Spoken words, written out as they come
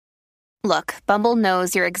Look, Bumble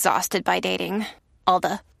knows you're exhausted by dating. All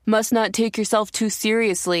the must not take yourself too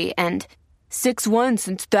seriously and 6'1"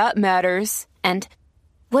 since that matters. And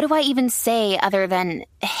what do I even say other than,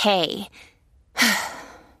 hey?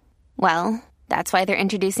 Well, that's why they're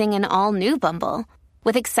introducing an all-new Bumble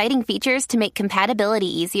with exciting features to make compatibility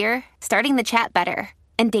easier, starting the chat better,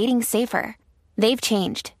 and dating safer. They've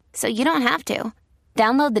changed, so you don't have to.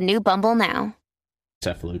 Download the new Bumble now.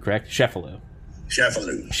 Cefalu, correct? Cefalu.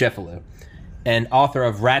 Cefalu. And author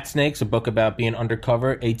of Ratsnakes, a book about being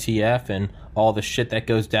undercover, ATF, and all the shit that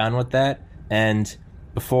goes down with that. And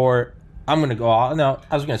before I'm going to go on, no,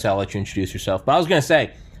 I was going to say I'll let you introduce yourself, but I was going to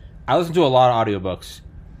say I listen to a lot of audiobooks.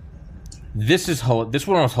 This one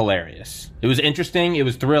was hilarious. It was interesting, it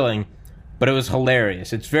was thrilling, but it was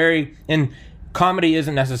hilarious. It's very, and comedy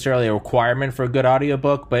isn't necessarily a requirement for a good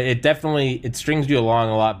audiobook, but it strings you along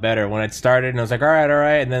a lot better. When it started, and I was like, all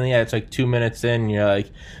right, and then it's like 2 minutes in, and you're like,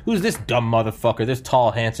 who's this dumb motherfucker, this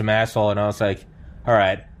tall, handsome asshole? And I was like, all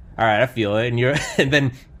right, I feel it. And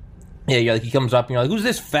then you're like, he comes up, and you're like, who's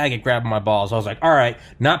this faggot grabbing my balls? I was like, all right,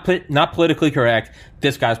 not politically correct.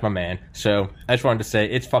 This guy's my man. So I just wanted to say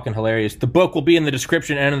it's fucking hilarious. The book will be in the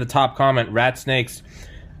description and in the top comment. Ratsnakes.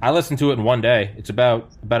 I listened to it in one day. It's about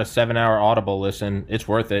a 7-hour Audible listen. It's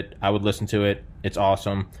worth it. I would listen to it. It's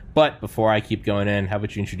awesome. But before I keep going in, how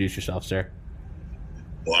about you introduce yourself, sir?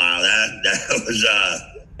 Wow, that was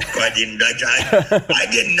quite the introduction. I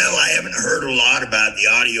didn't know. I haven't heard a lot about the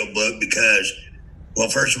audiobook because, well,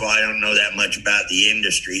 first of all, I don't know that much about the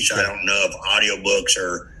industry, so I don't know if audiobooks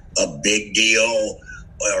are a big deal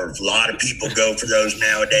or if a lot of people go for those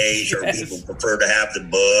nowadays or people prefer to have the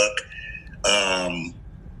book.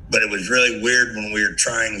 But it was really weird when we were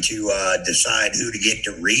trying to decide who to get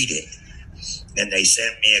to read it. And they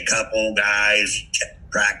sent me a couple guys to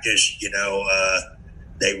practice,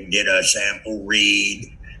 they did a sample read.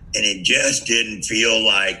 And it just didn't feel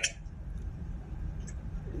like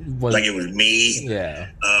it was me. Yeah.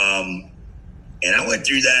 And I went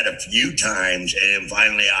through that a few times, and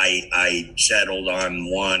finally I settled on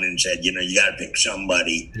one and said, you got to pick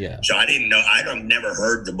somebody. Yeah. So I didn't know. I've never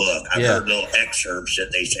heard the book. I've heard little excerpts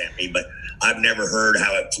that they sent me, but I've never heard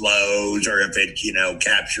how it flows or if it,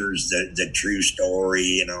 captures the true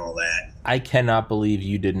story and all that. I cannot believe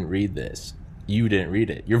you didn't read this. You didn't read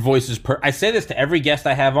it. Your voice is I say this to every guest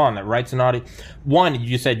I have on that writes an audio. One,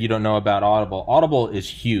 you said you don't know about Audible. Audible is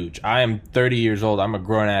huge. I am 30 years old. I'm a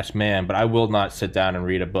grown-ass man, but I will not sit down and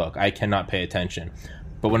read a book. I cannot pay attention.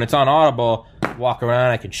 But when it's on Audible, walk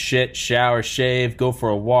around, I can shit, shower, shave, go for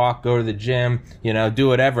a walk, go to the gym, do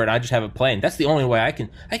whatever, and I just have it playing. That's the only way I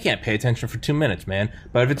can't pay attention for 2 minutes, man.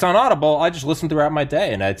 But if it's on Audible, I just listen throughout my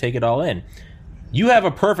day, and I take it all in. You have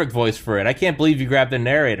a perfect voice for it. I can't believe you grabbed the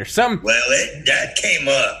narrator. Well, that came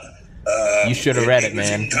up. You should have read it,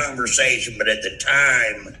 man. It was in conversation, but at the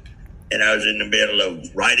time, and I was in the middle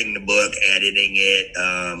of writing the book, editing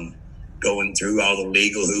it, going through all the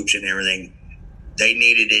legal hoops and everything. They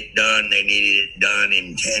needed it done. They needed it done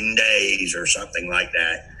in 10 days or something like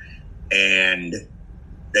that. And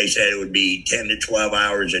they said it would be 10 to 12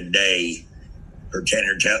 hours a day for 10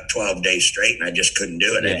 or 12 days straight, and I just couldn't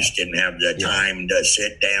do it. I just didn't have the time to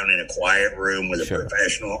sit down in a quiet room with a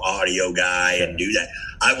professional audio guy and do that.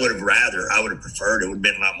 I would have preferred it. Would have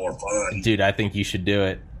been a lot more fun. Dude, I think you should do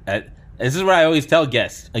it. This is what I always tell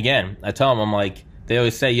guests. Again, I tell them, I'm like, they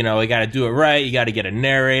always say, you got to do it right. You got to get a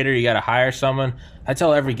narrator. You got to hire someone. I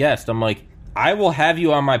tell every guest, I'm like, I will have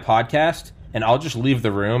you on my podcast, and I'll just leave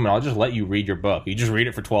the room, and I'll just let you read your book. You just read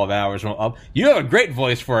it for 12 hours. And you have a great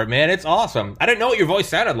voice for it, man. It's awesome. I didn't know what your voice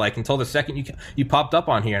sounded like until the second you popped up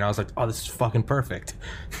on here, and I was like, oh, this is fucking perfect.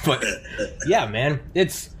 But, yeah, man,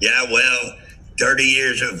 it's... Yeah, well, 30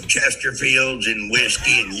 years of Chesterfields and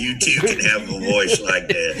whiskey, and you too can have a voice like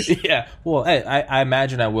this. Yeah, well, hey, I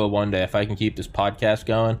imagine I will one day if I can keep this podcast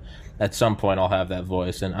going. At some point, I'll have that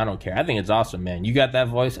voice, and I don't care. I think it's awesome, man. You got that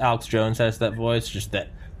voice. Alex Jones has that voice, just that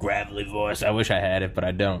gravelly voice. I wish I had it, but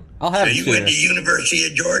I don't. I'll have it you sooner. Went to University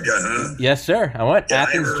of Georgia, huh? Yes, sir. I went. Did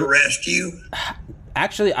Athens, I ever arrest you?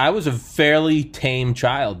 Actually, I was a fairly tame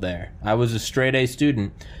child there. I was a straight-A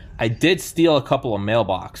student. I did steal a couple of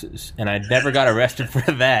mailboxes, and I never got arrested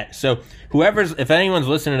for that. So if anyone's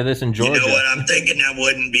listening to this in Georgia... You know what? I'm thinking that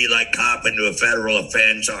wouldn't be like copping to a federal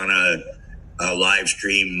offense on a live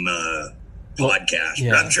stream podcast.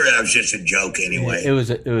 Yeah. But I'm sure that was just a joke anyway. It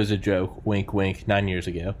was a joke. Wink, wink. 9 years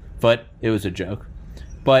ago. But it was a joke.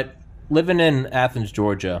 But living in Athens,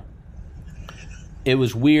 Georgia, it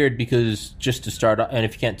was weird because just to start, and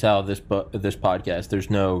if you can't tell this podcast,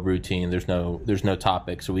 there's no routine, there's no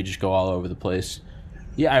topic, so we just go all over the place.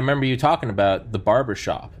 Yeah, I remember you talking about the barber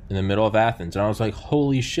shop in the middle of Athens, and I was like,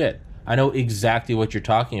 holy shit, I know exactly what you're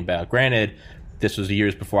talking about. Granted, this was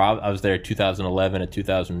years before I was there, 2011 and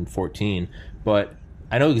 2014, but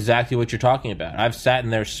I know exactly what you're talking about. I've sat in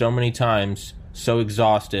there so many times, so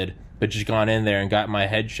exhausted, but just gone in there and got my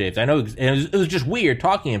head shaved. I know it was just weird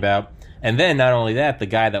talking about. And then not only that, the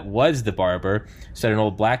guy that was the barber said, an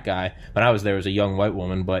old black guy, when I was there was a young white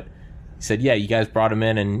woman, but he said, yeah, you guys brought him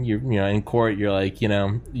in and you're, in court, you're like,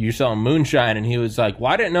 you're selling moonshine. And he was like,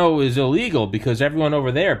 well, I didn't know it was illegal because everyone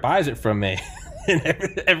over there buys it from me. And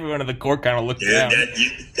everyone in the court kind of looked down.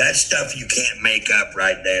 That stuff you can't make up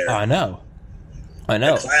right there. Oh, I know.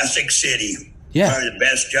 The classic city. Yeah. Probably the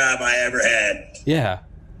best job I ever had. Yeah.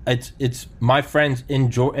 It's my friends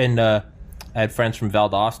I had friends from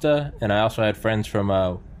Valdosta, and I also had friends from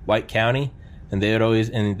White County, and they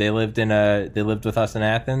lived with us in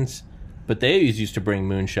Athens, but they always used to bring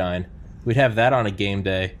moonshine. We'd have that on a game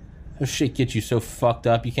day. That shit gets you so fucked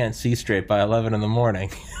up you can't see straight by 11 in the morning.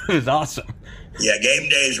 It was awesome. Yeah, game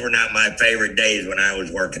days were not my favorite days when I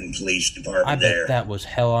was working police department there. I bet that was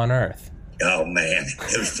hell on earth. Oh, man.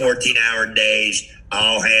 It was 14-hour days,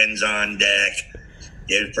 all hands on deck.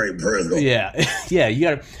 It was pretty brutal. Yeah. Yeah, you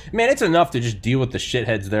gotta... Man, it's enough to just deal with the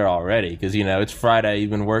shitheads there already, because, it's Friday, you've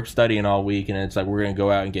been studying all week, and it's like, we're going to go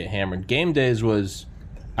out and get hammered. Game days was...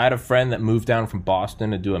 I had a friend that moved down from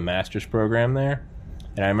Boston to do a master's program there,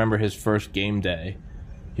 and I remember his first game day.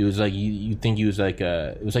 He was like, you think he was like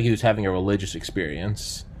it was like he was having a religious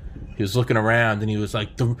experience. He was looking around and he was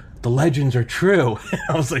like, the legends are true.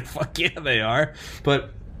 I was like, fuck yeah, they are.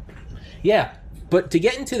 But to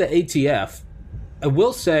get into the ATF, I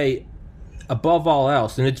will say, above all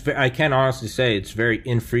else, and I can honestly say it's very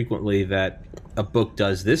infrequently that a book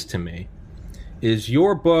does this to me, is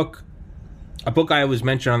your book. A book I always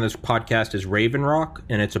mention on this podcast is Raven Rock,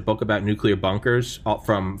 and it's a book about nuclear bunkers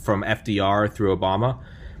from FDR through Obama.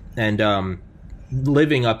 And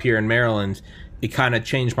living up here in Maryland, it kind of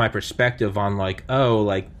changed my perspective on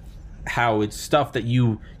how it's stuff that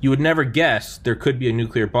you would never guess there could be a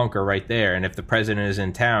nuclear bunker right there, and if the president is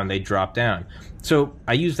in town, they drop down. So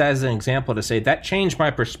I use that as an example to say that changed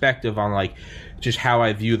my perspective on just how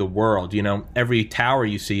I view the world. Every tower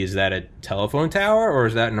you see, is that a telephone tower or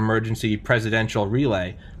is that an emergency presidential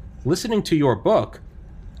relay? Listening to your book,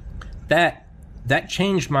 that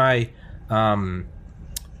changed my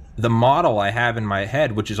the model I have in my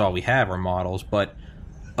head, which is all we have are models, but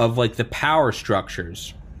of the power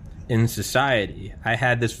structures in society. I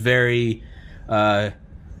had this very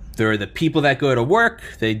there are the people that go to work,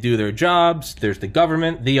 they do their jobs, there's the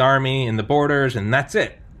government, the army, and the borders, and that's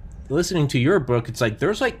it. Listening to your book, it's like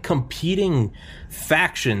there's competing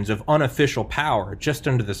factions of unofficial power just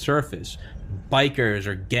under the surface. Bikers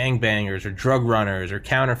or gangbangers or drug runners or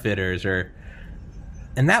counterfeiters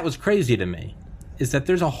and that was crazy to me, is that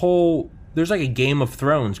there's a Game of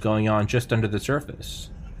Thrones going on just under the surface.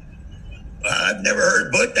 I've never heard a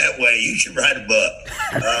book that way. You should write a book.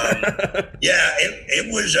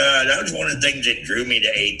 It was that was one of the things that drew me to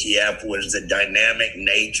ATF was the dynamic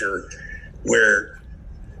nature where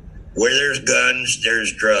there's guns,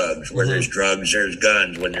 there's drugs. Where there's drugs, there's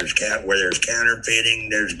guns. Where there's counterfeiting,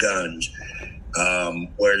 there's guns.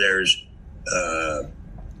 Where there's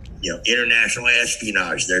international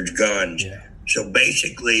espionage, there's guns. Yeah. So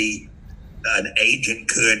basically, an agent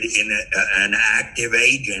an active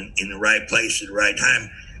agent in the right place at the right time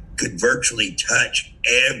could virtually touch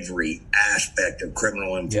every aspect of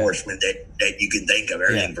criminal enforcement that you can think of.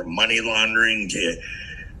 Everything from money laundering to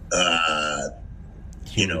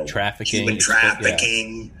human trafficking.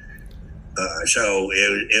 So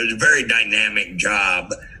it was a very dynamic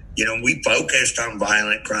job. We focused on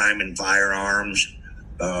violent crime and firearms,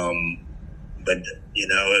 but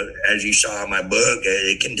as you saw in my book,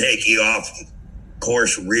 it can take you off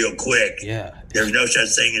course real quick. Yeah, there's no such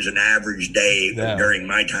thing as an average day during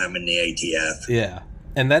my time in the ATF. Yeah,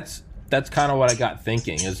 and that's kind of what I got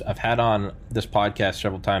thinking. Is I've had on this podcast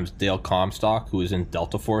several times Dale Comstock, who was in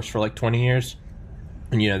Delta Force for 20 years.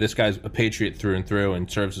 And, this guy's a patriot through and through and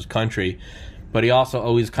serves his country. But he also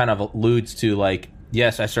always kind of alludes to,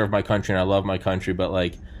 yes, I serve my country and I love my country,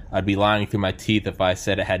 but, I'd be lying through my teeth if I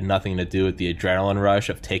said it had nothing to do with the adrenaline rush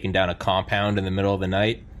of taking down a compound in the middle of the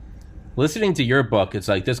night. Listening to your book, it's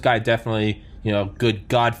this guy definitely, good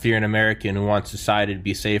God-fearing American who wants society to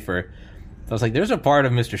be safer. So I was there's a part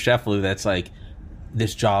of Mr. Cefalu that's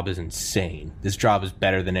this job is insane. This job is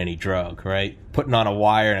better than any drug, right? Putting on a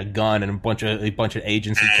wire and a gun and a bunch of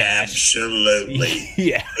agents and cash. Absolutely.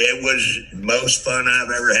 Yeah. It was the most fun I've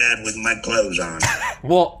ever had with my clothes on.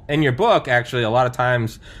 Well, in your book, actually, a lot of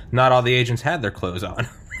times, not all the agents had their clothes on.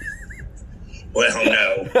 Well,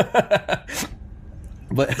 no.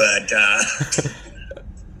 but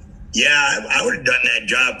Yeah, I would have done that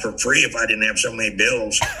job for free if I didn't have so many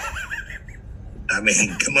bills. I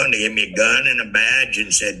mean, come on, they gave me a gun and a badge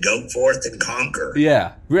and said, go forth and conquer.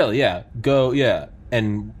 Yeah, really, yeah. Go, yeah.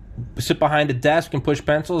 And sit behind a desk and push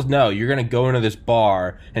pencils? No, you're going to go into this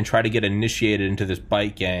bar and try to get initiated into this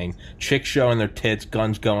bike gang. Chicks showing their tits,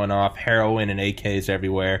 guns going off, heroin and AKs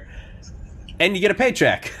everywhere. And you get a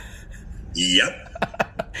paycheck. Yep.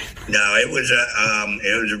 No, it was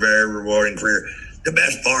a very rewarding career. The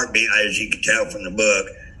best part, being, as you can tell from the book,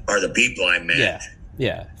 are the people I met.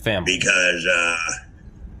 Yeah, family. Because, I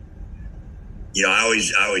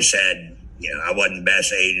always said, I wasn't the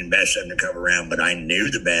best agent, best undercover around, but I knew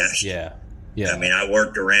the best. Yeah. I mean, I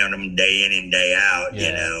worked around them day in and day out.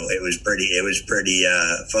 Yeah. It was pretty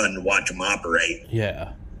fun to watch them operate.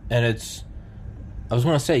 Yeah, and I was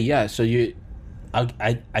going to say, yeah. So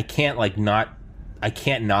I can't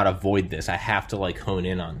not avoid this. I have to hone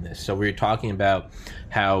in on this. So we were talking about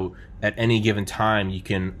how at any given time you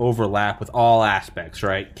can overlap with all aspects,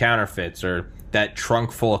 right? Counterfeits, or that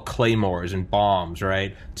trunk full of claymores and bombs,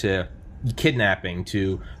 right? To kidnapping,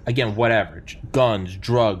 to, again, whatever, guns,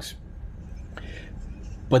 drugs.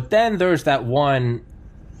 But then there's that one,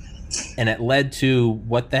 and it led to,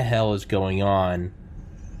 what the hell is going on?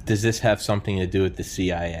 Does this have something to do with the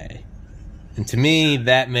CIA? And to me,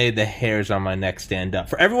 that made the hairs on my neck stand up.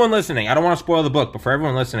 For everyone listening, I don't want to spoil the book, but for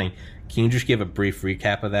everyone listening, can you just give a brief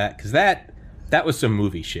recap of that? Because that was some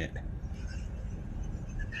movie shit.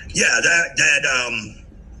 Yeah,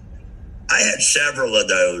 I had several of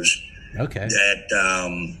those. Okay. That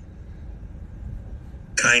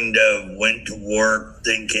kind of went to work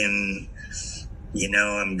thinking,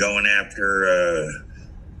 I'm going after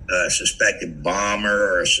a suspected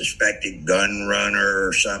bomber or a suspected gun runner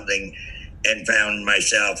or something, and found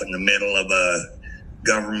myself in the middle of a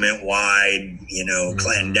government-wide,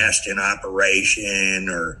 clandestine operation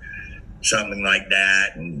or something like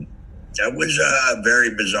that. And that was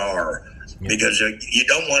very bizarre. Yeah. Because you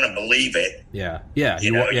don't want to believe it. Yeah.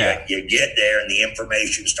 You get there and the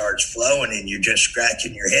information starts flowing and you're just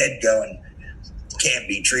scratching your head going, can't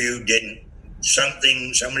be true.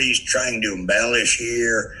 Somebody's trying to embellish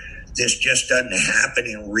here. This just doesn't happen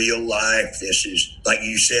in real life. This is, like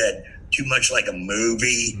you said, too much like a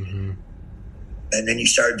movie. Mm-hmm. And then you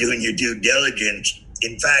start doing your due diligence.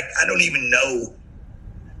 In fact, I don't even know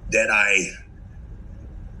that I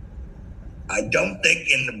don't think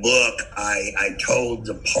in the book I told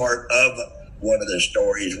the part of one of the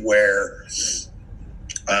stories where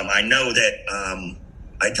I know that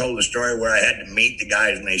I told the story where I had to meet the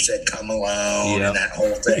guys and they said, come alone, and that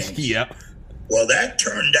whole thing. Yep. Well, that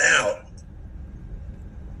turned out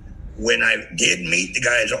when I did meet the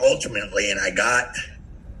guys ultimately, and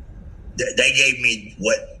they gave me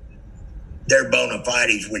what their bona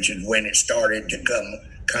fides, which is when it started to come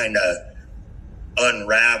kind of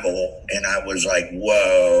unravel, and I was like,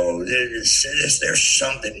 whoa, there's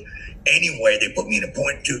something. Anyway, they put me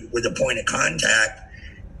with a point of contact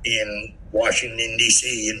in Washington,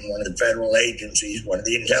 D.C., in one of the federal agencies, one of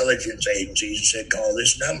the intelligence agencies, and said, call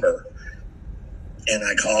this number. And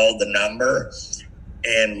I called the number,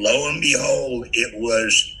 and lo and behold, it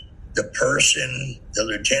was the person, the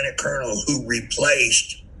lieutenant colonel who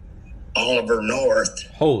replaced Oliver North.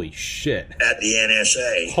 Holy shit. At the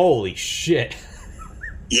NSA. Holy shit.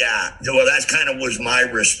 Yeah, well, that kind of was my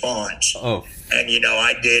response. Oh. And,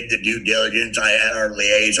 I did the due diligence. I had our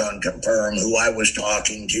liaison confirm who I was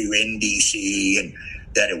talking to in D.C. and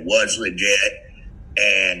that it was legit.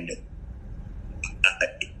 And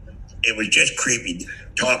it was just creepy,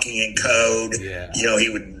 talking in code. Yeah.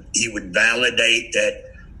 He would validate that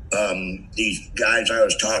these guys I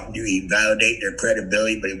was talking to, he'd validate their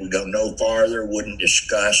credibility, but he would go no farther, wouldn't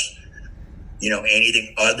discuss,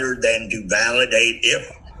 anything other than to validate if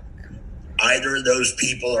either of those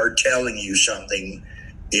people are telling you something,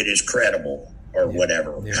 it is credible or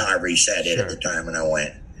whatever, however he said it at the time. And I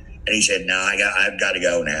went, and he said, no, I've got to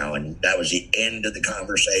go now. And that was the end of the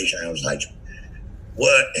conversation. I was like,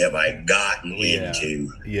 what have I gotten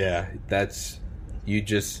into? Yeah, that's, you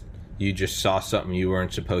just saw something you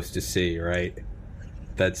weren't supposed to see, right?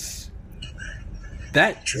 That's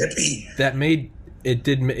that trippy. That made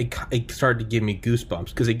it started to give me goosebumps,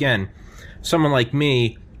 because again, someone like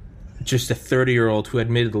me, just a 30-year-old who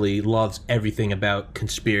admittedly loves everything about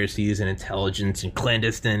conspiracies and intelligence and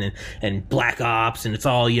clandestine and black ops, and it's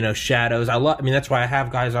all, shadows. That's why I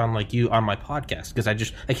have guys on like you on my podcast, because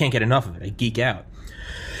I can't get enough of it. I geek out.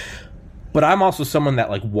 But I'm also someone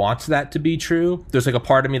that wants that to be true. There's a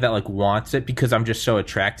part of me that wants it because I'm just so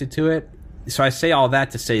attracted to it. So I say all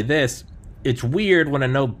that to say this: it's weird when a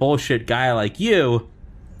no bullshit guy like you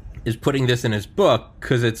is putting this in his book,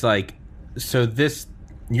 because it's like, so this,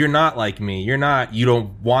 you're not like me. You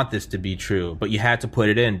don't want this to be true, but you had to put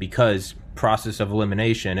it in because process of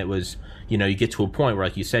elimination. It was, you get to a point where,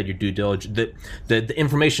 like you said, your due diligence, the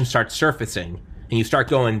information starts surfacing, and you start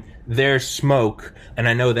going, there's smoke, and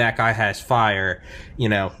I know that guy has fire.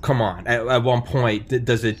 Come on. At one point,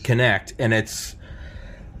 does it connect? And it's,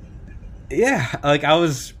 yeah, like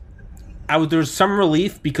there was some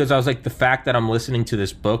relief, because I was like, the fact that I'm listening to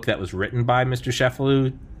this book that was written by Mr.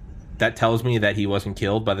 Cefalu, that tells me that he wasn't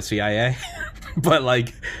killed by the CIA. But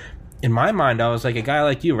like, in my mind, I was like, a guy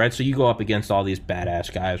like you, right? So you go up against all these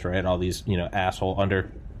badass guys, right? All these,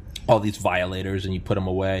 all these violators, and you put them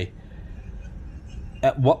away.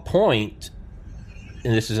 At what point,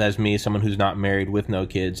 and this is as me, someone who's not married with no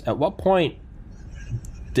kids, at what point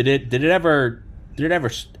did it ever,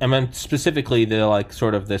 I mean, specifically the, like,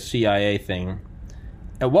 sort of the CIA thing,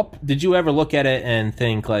 at what, did you ever look at it and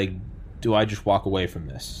think, like, do I just walk away from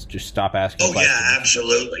this? Just stop asking questions? Yeah,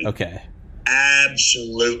 absolutely. Okay.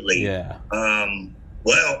 Absolutely. Yeah.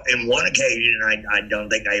 Well, in one occasion, I don't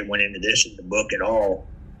think I went into this in the book at all.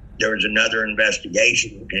 There was another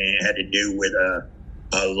investigation, and it had to do with a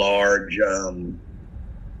large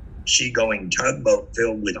seagoing tugboat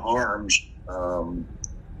filled with arms,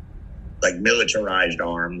 like militarized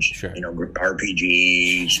arms, sure.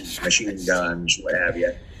 RPGs, machine guns, what have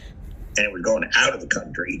you. And it was going out of the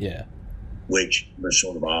country, yeah, which was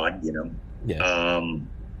sort of odd, Yeah.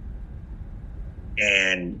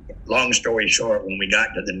 And long story short, when we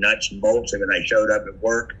got to the nuts and bolts of it, I showed up at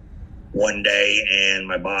work one day, and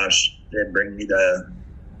my boss said, "Bring me the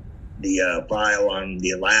file on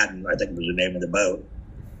the Aladdin," I think was the name of the boat.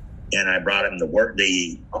 And I brought him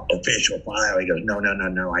the official file. He goes, no,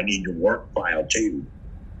 I need your work file too.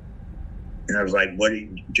 And I was like,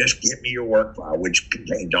 just give me your work file, which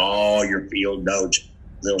contains all your field notes,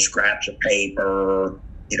 little scraps of paper,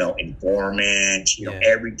 informants,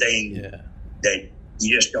 everything that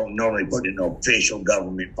you just don't normally put in an official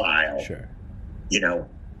government file. Sure.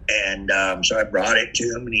 And so I brought it to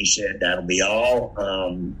him, and he said, that'll be all.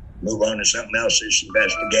 Move on to something else. This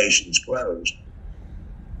investigation's closed.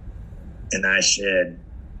 And I said,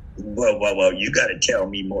 well, you got to tell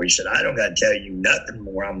me more. He said, I don't got to tell you nothing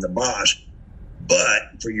more. I'm the boss.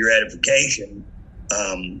 But for your edification,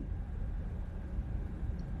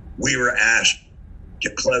 we were asked to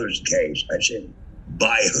close the case. I said,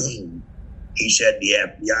 by whom? He said, the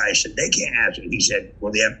FBI. I said, they can't answer. He said,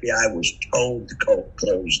 well, the FBI was told to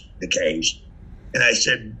close the case. And I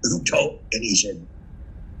said, who told? And he said,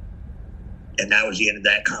 and that was the end of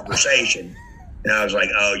that conversation. And I was like,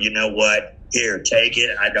 oh, you know what? Here, take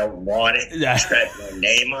it. I don't want it. Scratch my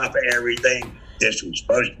name off of everything. This was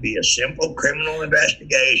supposed to be a simple criminal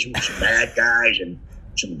investigation with some bad guys and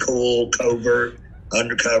some cool, covert,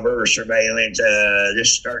 undercover surveillance. This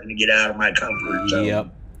is starting to get out of my comfort zone.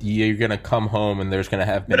 Yep. You're going to come home and there's going to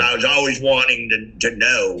have been... But I was always wanting to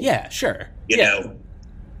know. Yeah, sure. You know,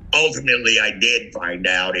 ultimately I did find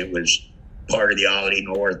out it was part of the Ollie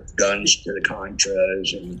North guns to the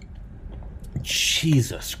Contras and...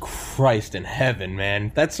 Jesus Christ in heaven,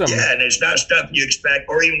 man. That's some... Yeah, and it's not stuff you expect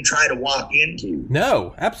or even try to walk into.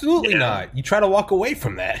 No, absolutely not. You try to walk away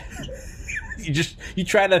from that. you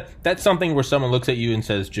try to... That's something where someone looks at you and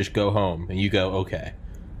says, just go home. And you go, okay,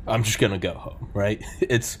 I'm just going to go home, right?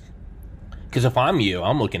 It's... Because if I'm you,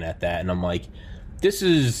 I'm looking at that and I'm like, this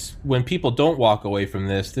is... When people don't walk away from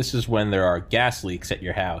this is when there are gas leaks at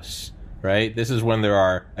your house, right? This is when there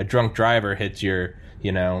are... A drunk driver hits your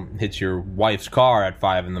wife's car at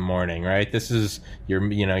 5 a.m, right? This is your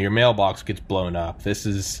mailbox gets blown up. This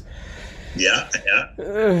is, yeah.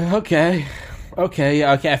 Okay.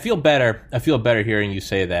 I feel better hearing you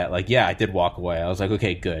say that. Like, yeah, I did walk away. I was like,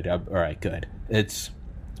 okay, good. All right, good.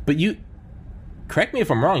 But you, correct me if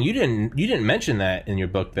I'm wrong. You didn't mention that in your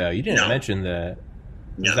book, though. You didn't mention the.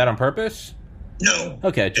 No. Is that on purpose? No.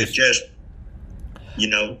 Okay, just.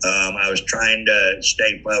 I was trying to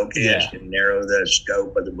stay focused and narrow the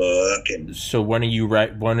scope of the book. And so, when are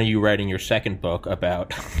you writing your second book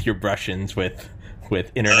about your brush-ins with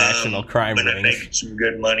international crime rings? I'm making some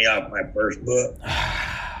good money off my first book.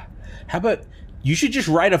 How about you should just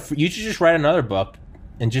write another book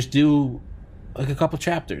and just do like a couple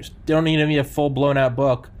chapters. Don't need to be a full blown out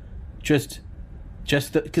book. Just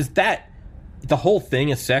because the whole thing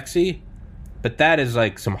is sexy, but that is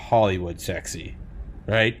like some Hollywood sexy.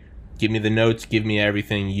 Right? Give me the notes, give me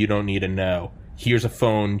everything you don't need to know. Here's a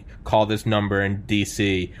phone, call this number in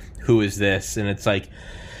DC. Who is this? And it's like,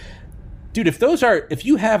 dude, if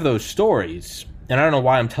you have those stories and I don't know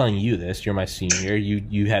why I'm telling you this. You're my senior.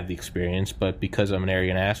 You have the experience, but because I'm an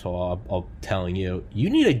arrogant asshole, I'm telling you. You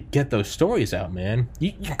need to get those stories out, man.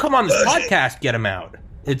 You come on this podcast, get them out.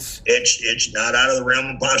 It's not out of the realm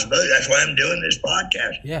of possibility. That's why I'm doing this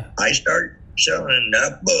podcast. Yeah. I start selling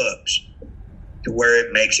enough books to where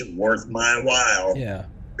it makes it worth my while. Yeah.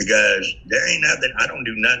 Because there ain't nothing. I don't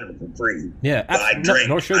do nothing for free. Yeah. I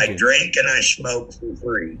drink. I drink and I smoke for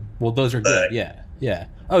free. Well, those are good. Yeah. Yeah.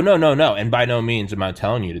 Oh, no. And by no means am I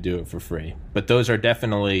telling you to do it for free. But those are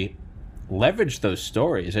definitely leverage those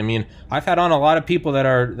stories. I mean, I've had on a lot of people that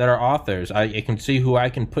are authors. I can see who I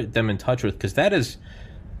can put them in touch with, because that's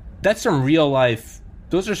some real life.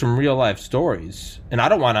 Those are some real life stories. And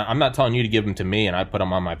I'm not telling you to give them to me and I put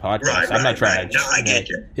them on my podcast. I'm not trying to. No, I get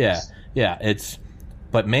you. Yeah.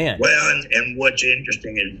 But man. Well, and what's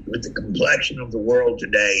interesting is with the complexion of the world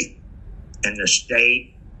today and the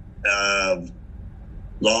state of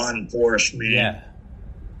law enforcement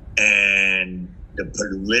and the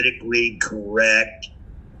politically correct,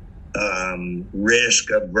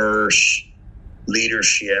 risk-averse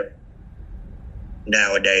leadership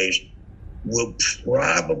nowadays will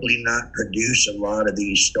probably not produce a lot of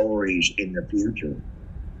these stories in the future.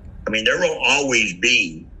 I mean, there will always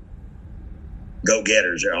be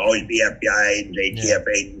go-getters. There will always be FBI agents, ATF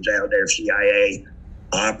agents out there, CIA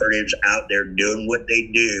operatives out there doing what they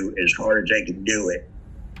do as hard as they can do it,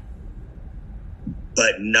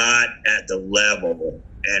 but not at the level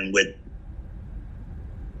and with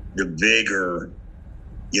the vigor.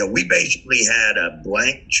 You know, we basically had a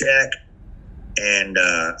blank check and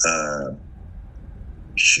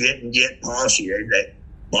shit and get policy. That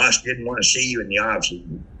boss didn't want to see you in the office.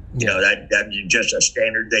 You know, that's just a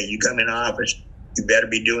standard thing. You come in office, you better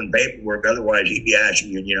be doing paperwork. Otherwise, he'd be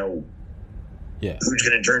asking you, who's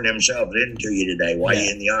going to turn themselves into you today? Why are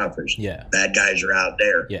you in the office? Yeah. Bad guys are out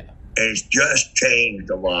there. Yeah. And it's just changed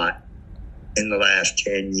a lot in the last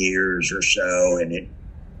 10 years or so. And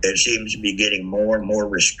it seems to be getting more and more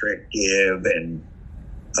restrictive and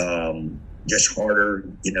just harder,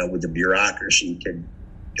 with the bureaucracy to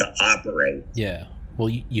operate. Yeah. Well,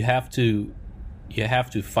 you have to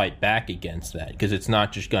fight back against that, because it's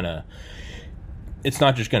not just gonna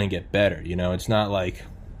get better. It's not like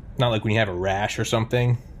when you have a rash or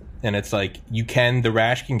something, and it's like the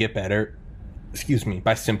rash can get better,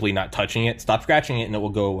 by simply not touching it. Stop scratching it and it will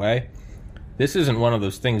go away. This isn't one of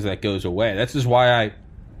those things that goes away. This is why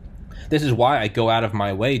I go out of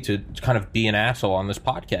my way to kind of be an asshole on this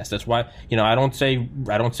podcast. That's why, I don't say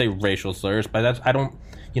racial slurs, but I don't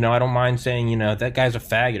mind saying, that guy's a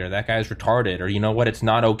faggot or that guy's retarded, or it's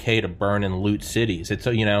not okay to burn and loot cities. It's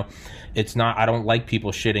it's not, I don't like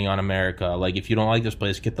people shitting on America. Like, if you don't like this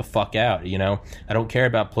place, get the fuck out. I don't care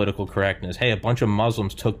about political correctness. Hey, a bunch of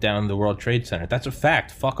Muslims took down the World Trade Center. That's a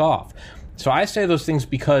fact. Fuck off. So I say those things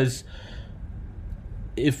because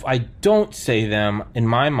if I don't say them, in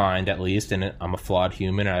my mind at least, and I'm a flawed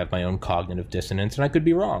human, I have my own cognitive dissonance, and I could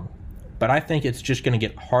be wrong, but I think it's just going to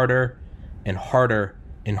get harder and harder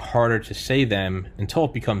and harder to say them until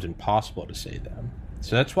it becomes impossible to say them.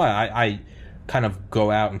 So that's why I kind of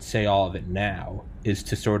go out and say all of it now, is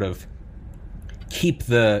to sort of keep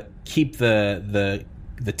the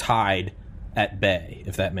tide at bay,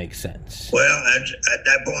 if that makes sense. Well,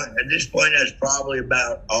 at this point, that's probably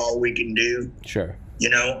about all we can do. Sure.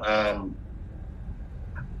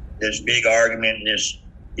 This big argument,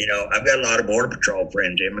 I've got a lot of Border Patrol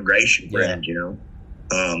friends, immigration friends,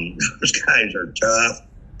 those guys are tough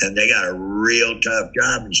and they got a real tough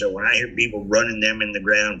job. And so when I hear people running them in the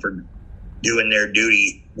ground for doing their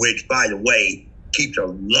duty, which, by the way, keeps a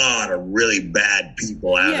lot of really bad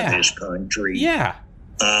people out of this country. Yeah.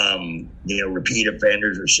 Repeat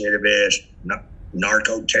offenders, recidivists,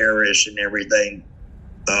 narco terrorists and everything.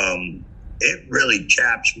 It really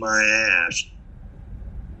chaps my ass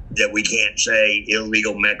that we can't say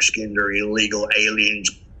illegal Mexicans or illegal aliens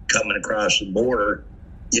coming across the border.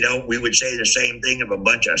 We would say the same thing of a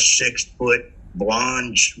bunch of 6-foot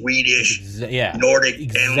blonde Swedish Nordic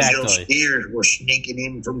downhill skiers were sneaking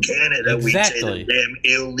in from Canada. We'd say the damn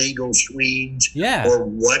illegal Swedes or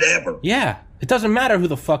whatever. Yeah. It doesn't matter who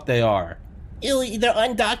the fuck they are. They're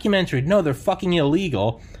undocumented. No, they're fucking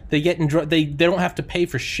illegal. They get in they don't have to pay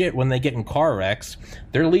for shit when they get in car wrecks.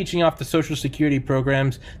 They're leeching off the Social Security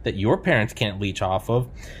programs that your parents can't leech off of.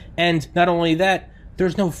 And not only that,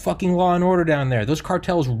 there's no fucking law and order down there. Those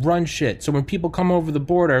cartels run shit. So when people come over the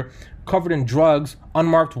border covered in drugs,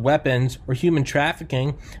 unmarked weapons, or human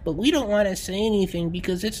trafficking, but we don't want to say anything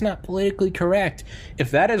because it's not politically correct. If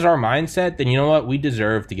that is our mindset, then you know what? We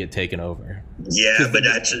deserve to get taken over. Yeah, but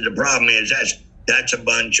that's the problem is that's a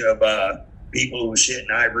bunch of people who sit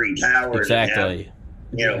in ivory towers. Exactly.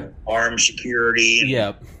 And have, armed security and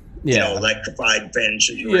Yep. electrified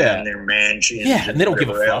fences around their mansions. Yeah, and they don't give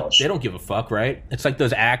a fuck. Else. They don't give a fuck, right? It's like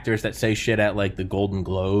those actors that say shit at like the Golden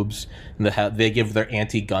Globes and they give their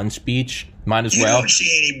anti-gun speech. Might as well. You don't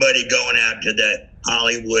see anybody going out to the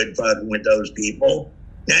Hollywood fucking with those people.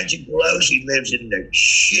 Nancy Pelosi lives in the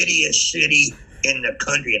shittiest city in the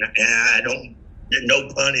country, and I don't. No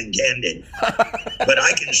pun intended. But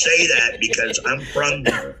I can say that because I'm from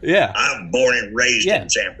there. Yeah. I'm born and raised in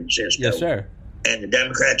San Francisco. Yes, sir. And the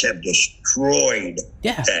Democrats have destroyed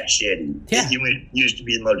that city. Yeah. It used to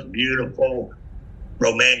be the most beautiful,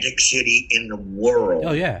 romantic city in the world.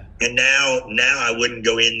 Oh, yeah. And now I wouldn't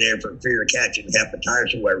go in there for fear of catching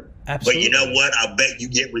hepatitis or whatever. Absolutely. But you know what? I'll bet you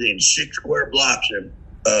get within 6 square blocks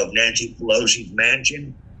of Nancy Pelosi's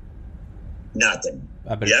mansion, nothing.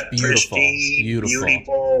 I bet it's beautiful. Pristine,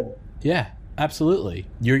 beautiful. Yeah, absolutely.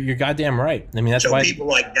 You're goddamn right. I mean, that's why people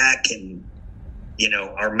like that can,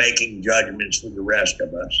 are making judgments for the rest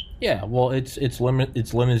of us. Yeah, well, it's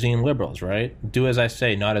limousine liberals, right? Do as I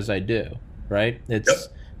say, not as I do, right?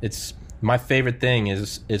 It's my favorite thing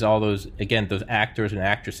is all those actors and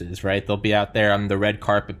actresses, right? They'll be out there on the red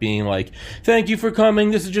carpet being like, "Thank you for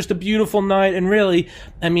coming. This is just a beautiful night." And really,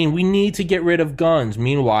 I mean, we need to get rid of guns.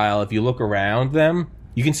 Meanwhile, if you look around them,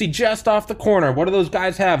 you can see just off the corner, what do those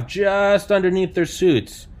guys have just underneath their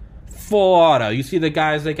suits? Full auto. You see the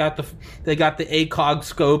guys, they got the ACOG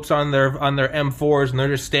scopes on their M4s, and they're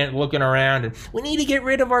just looking around, and we need to get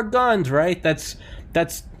rid of our guns, right? That's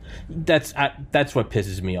what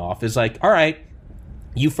pisses me off. Is like, all right,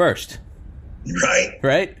 you first,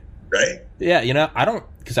 right. Yeah, I don't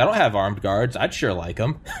have armed guards. I'd sure like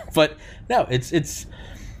them, but no, it's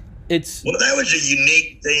well, that was a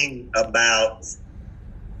unique thing about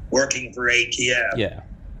working for ATF. Yeah,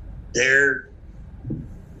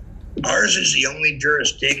 ours is the only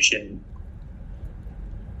jurisdiction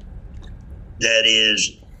that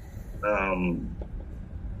is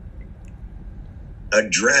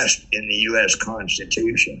addressed in the U.S.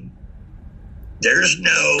 Constitution. There's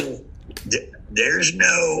no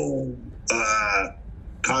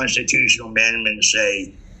constitutional amendment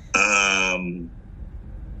say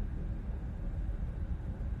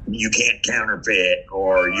you can't counterfeit,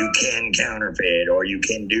 or you can counterfeit, or you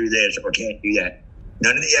can do this or can't do that.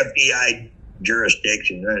 None of the FBI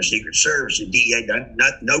jurisdictions, none of the Secret Service, the DEA,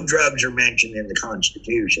 no drugs are mentioned in the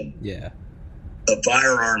Constitution. Yeah. The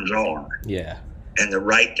firearms are. Yeah. And the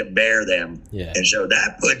right to bear them. Yeah. And so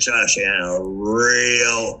that puts us in a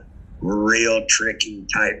real tricky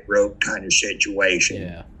tightrope kind of situation.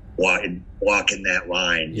 Yeah. Walking that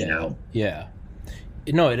line, Yeah.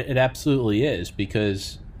 No, it absolutely is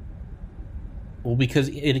because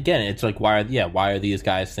it's like, why are these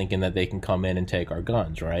guys thinking that they can come in and take our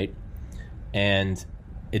guns, right? And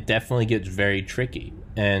it definitely gets very tricky.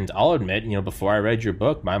 And I'll admit, before I read your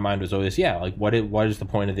book, my mind was always, like, what is the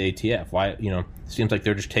point of the ATF? Why, it seems like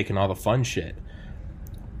they're just taking all the fun shit.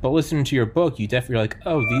 But listening to your book, you definitely are like,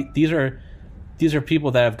 oh, these are people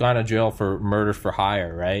that have gone to jail for murder for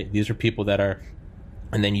hire, right? These are people that are,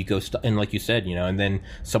 and then you go, and like you said, and then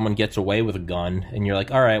someone gets away with a gun, and you're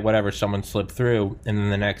like, all right, whatever, someone slipped through, and then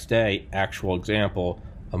the next day, actual example,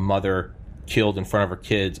 a mother killed in front of her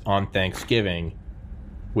kids on Thanksgiving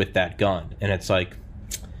with that gun. And it's like,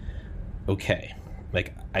 okay,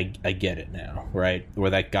 like, I get it now, right? Or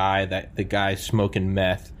the guy smoking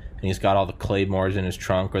meth, and he's got all the claymores in his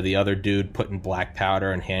trunk, or the other dude putting black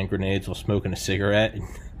powder and hand grenades while smoking a cigarette.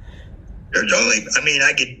 There's only,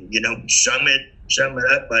 I could, sum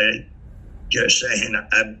it up by just saying,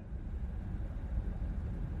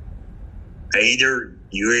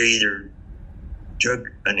 you either took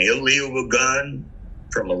an illegal gun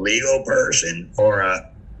from a legal person, or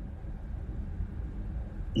a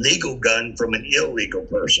legal gun from an illegal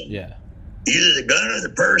person. Yeah. Either the gun or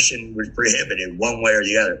the person was prohibited one way or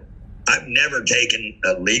the other. I've never taken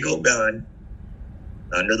a legal gun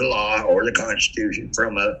under the law or the Constitution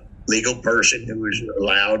from a legal person who was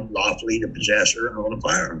allowed lawfully to possess or own a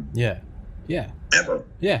firearm. Yeah. Yeah. Ever.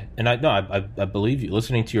 Yeah. And I believe you.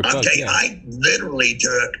 Listening to your book. I literally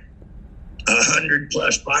took 100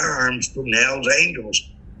 plus firearms from the Hells Angels.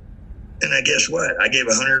 And I guess what? I gave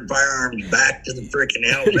 100 firearms back to the freaking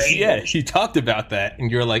Hells Angels. Yeah, you talked about that,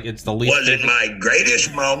 and you're like, it's the least. Wasn't my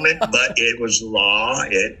greatest moment, but it was law.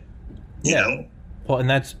 You know. Well, and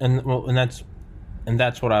that's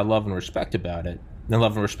what I love and respect about it. And I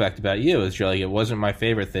love and respect about you is you're like, it wasn't my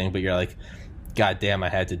favorite thing, but you're like, God damn, I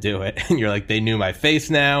had to do it. And you're like, they knew my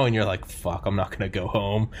face now, and you're like, fuck, I'm not gonna go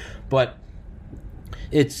home. But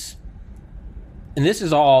this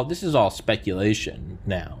is all speculation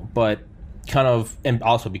now, but kind of, and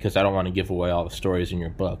also because I don't want to give away all the stories in your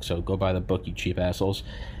book, so go buy the book, you cheap assholes,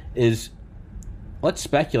 is let's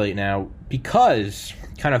speculate now, because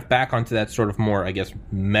kind of back onto that sort of more, I guess,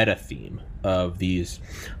 meta theme of these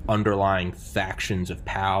underlying factions of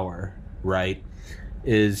power, right,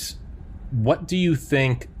 is what do you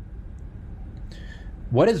think,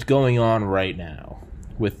 what is going on right now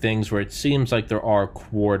with things where it seems like there are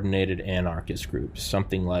coordinated anarchist groups,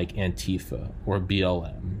 something like Antifa or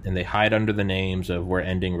BLM, and they hide under the names of we're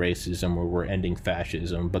ending racism or we're ending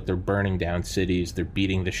fascism, but they're burning down cities, they're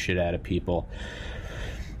beating the shit out of people.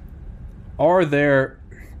 Are there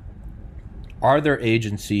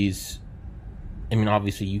agencies? I mean,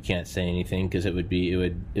 obviously you can't say anything because it would be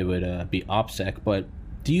OPSEC, but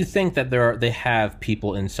do you think that they have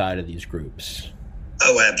people inside of these groups?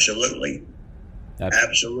 Oh, absolutely.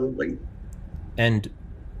 Absolutely. And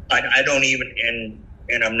I don't even,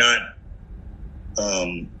 and I'm not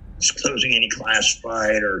disclosing any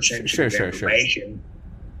classified or sensitive information.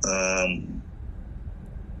 Sure.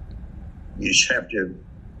 You just have to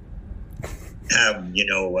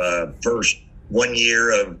have, first 1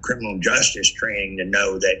 year of criminal justice training to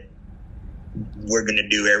know that we're going to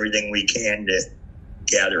do everything we can to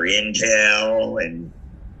gather intel and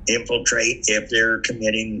infiltrate if they're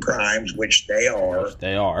committing crimes, which they are. Yes,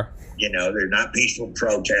 they are. They're not peaceful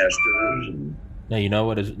protesters. Now,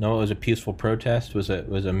 what was a peaceful protest? Was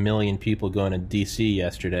a million people going to D.C.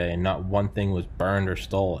 yesterday, and not one thing was burned or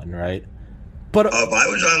stolen, right? But if I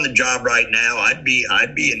was on the job right now, I'd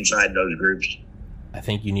be inside those groups. I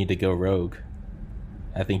think you need to go rogue.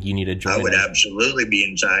 I think you need to join. I would absolutely be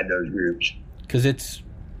inside those groups because it's.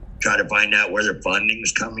 Try to find out where their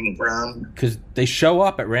funding's coming from. Because they show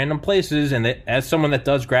up at random places, and as someone that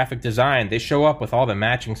does graphic design, they show up with all the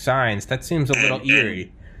matching signs. That seems a little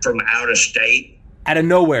eerie. From out of state? Out of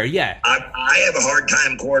nowhere, yeah. I have a hard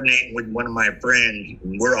time coordinating with one of my friends.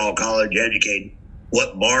 We're all college educated.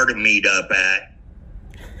 What bar to meet up at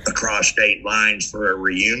across state lines for a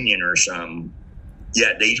reunion or something.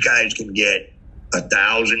 Yeah, these guys can get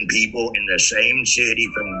 1,000 people in the same city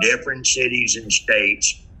from different cities and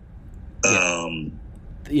states. It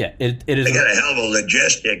is. They got a hell of a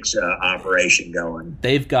logistics operation going.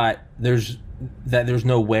 They've got there's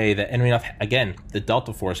no way that, and I mean, again, the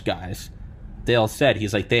Delta Force guys, Dale said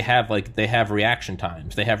they have reaction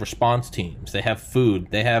times, they have response teams, they have food,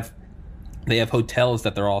 they have hotels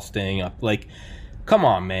that they're all staying up. Like, come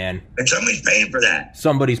on, man. And somebody's paying for that.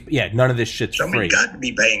 None of this shit's free. Somebody's got to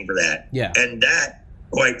be paying for that. Yeah, and that,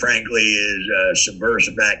 quite frankly, is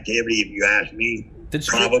subversive activity. If you ask me. That's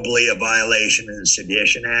probably a violation of the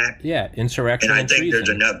Sedition Act. Yeah, insurrection. And I think treason. There's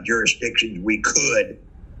enough jurisdictions we could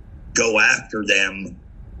go after them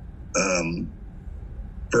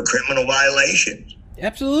for criminal violations.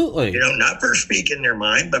 Absolutely. Not for speaking their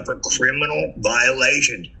mind, but for criminal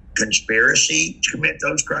violations. Conspiracy to commit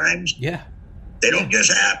those crimes. Yeah. They don't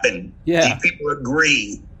just happen. Yeah. These people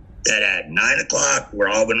agree that at 9:00 we're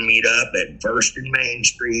all going to meet up at 1st and Main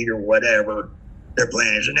Street or whatever their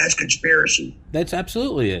plan is, and that's conspiracy. That's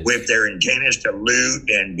absolutely it. If their intent is to loot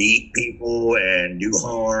and beat people and do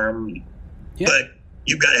harm. Yeah. But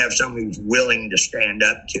you've got to have somebody who's willing to stand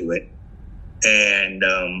up to it. And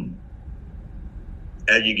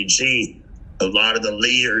as you can see, a lot of the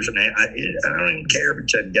leaders, and I don't even care if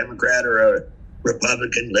it's a Democrat or a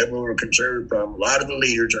Republican, liberal or conservative problem, a lot of the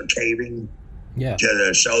leaders are caving to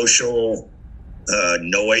the social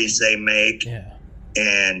noise they make. Yeah.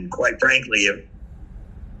 And quite frankly, if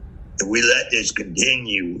we let this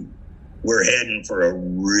continue, we're heading for a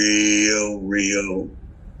real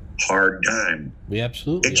hard time. We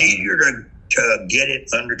absolutely It's easier to get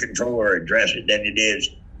it under control or address it than it's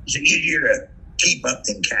easier to keep up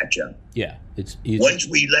than catch up. Yeah, it's easy. Once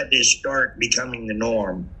we let this start becoming the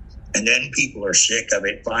norm, and then people are sick of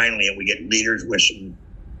it finally, and we get leaders with some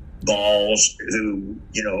balls who,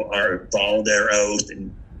 follow their oath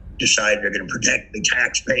and decide they're going to protect the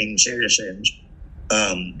tax-paying citizens,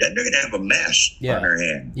 then they're going to have a mess on their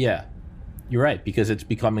hands. Yeah, you're right, because it's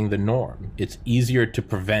becoming the norm. It's easier to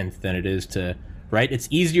prevent than it is to, right? It's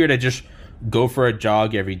easier to just go for a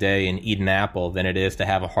jog every day and eat an apple than it is to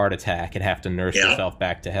have a heart attack and have to nurse yourself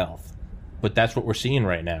back to health. But that's what we're seeing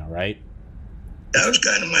right now, right? That was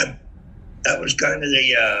kind of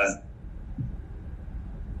the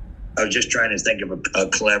I was just trying to think of a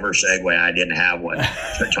clever segue. I didn't have one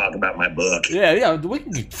to talk about my book. Yeah, we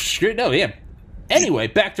can sure no, yeah. Anyway,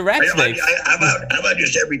 back to Ratsnakes. How about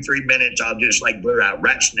just every 3 minutes I'll just blur out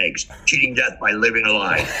Ratsnakes, cheating death by living a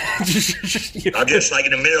lie. I'll just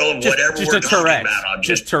in the middle of whatever we're talking about. I'll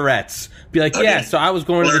just Tourette's. Be like, so I was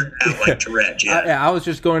going to the Tourette's. I was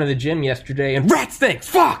just going to the gym yesterday and Ratsnakes,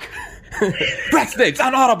 fuck. Ratsnakes,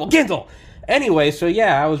 unaudible, Gindle. Anyway, so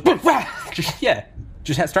yeah, I was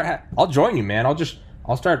I'll join you, man. I'll just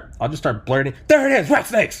start blurting. There it is,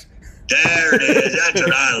 Ratsnakes. There it is. That's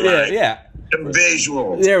what I like. Yeah. The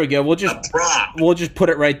visual. There we go. We'll just put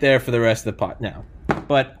it right there for the rest of the pot now.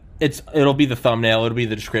 But it'll be the thumbnail, it'll be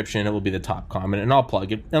the description, it will be the top comment, and I'll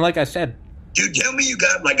plug it. And like I said, dude, tell me you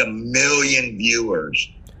got like 1 million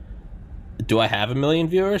viewers. Do I have 1 million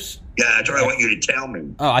viewers? Yeah, that's what I want you to tell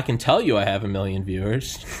me. Oh, I can tell you I have 1 million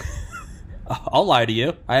viewers. I'll lie to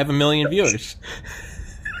you. I have 1 million viewers.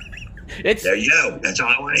 There you go. That's all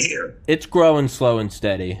I want to hear. It's growing slow and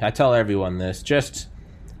steady. I tell everyone this. Just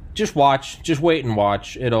watch. Just wait and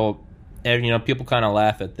watch. It'll. People kind of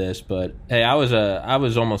laugh at this, but hey, I was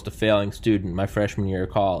almost a failing student my freshman year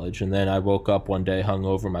of college, and then I woke up one day hung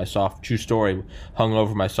over my sophomore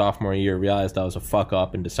year, realized I was a fuck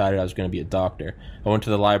up, and decided I was going to be a doctor. I went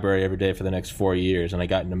to the library every day for the next 4 years, and I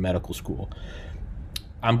got into medical school.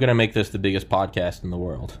 I'm going to make this the biggest podcast in the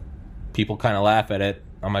world. People kind of laugh at it.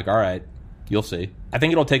 I'm like, all right, you'll see. I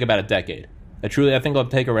think it'll take about a decade. I think it'll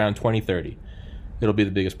take around 2030. It'll be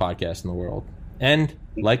the biggest podcast in the world. And,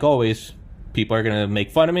 like always, people are going to make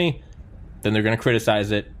fun of me, then they're going to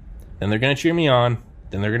criticize it, then they're going to cheer me on,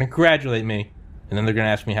 then they're going to congratulate me, and then they're going to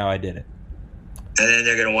ask me how I did it. And then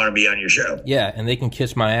they're going to want to be on your show. Yeah, and they can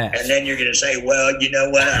kiss my ass. And then you're going to say, well, you know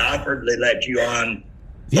what, I awkwardly let you on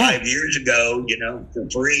 5 years ago, for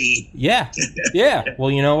free. Yeah, yeah. Well,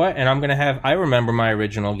 you know what? And I'm going to I remember my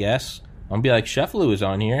original guess. I'm going to be like, Cefalu was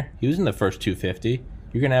on here. He was in the first 250.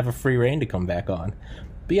 You're going to have a free reign to come back on.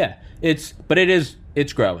 But yeah, it's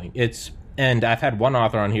growing. And I've had one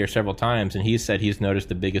author on here several times, and he said he's noticed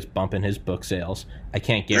the biggest bump in his book sales. I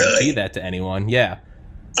can't guarantee that to anyone. Yeah.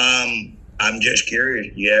 I'm just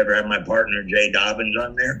curious. Do you ever have my partner Jay Dobbins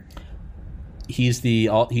on there? He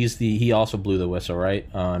also blew the whistle, right,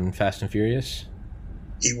 on Fast and Furious.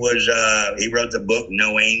 He wrote the book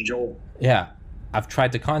No Angel. Yeah, I've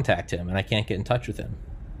tried to contact him and I can't get in touch with him.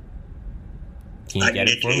 Can you get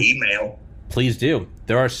it for him? Email. Please do.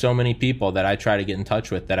 There are so many people that I try to get in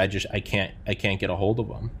touch with that I can't get a hold of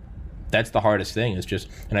them. That's the hardest thing.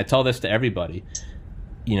 And I tell this to everybody.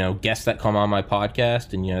 Guests that come on my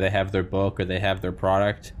podcast and they have their book or they have their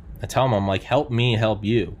product. I tell them, I'm like, help me help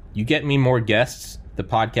you. You get me more guests, the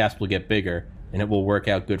podcast will get bigger, and it will work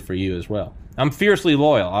out good for you as well. I'm fiercely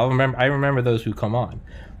loyal. I remember those who come on.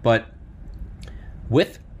 But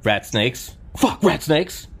with Ratsnakes, fuck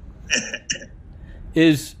Ratsnakes,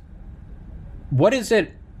 what is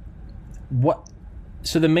it? What?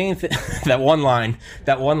 So the main thing, that one line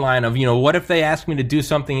of, what if they ask me to do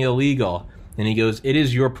something illegal? And he goes, it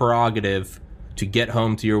is your prerogative to get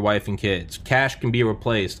home to your wife and kids. Cash can be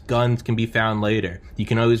replaced. Guns can be found later. You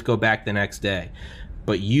can always go back the next day.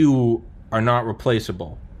 But you are not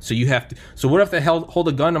replaceable. So you have to. So what if they hold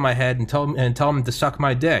a gun to my head and tell them to suck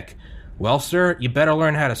my dick? Well, sir, you better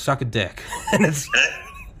learn how to suck a dick. And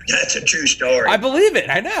that's a true story. I believe it.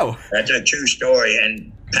 I know. That's a true story.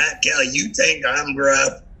 And Pat Kelly, you think I'm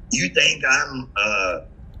gruff? You think I'm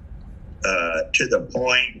to the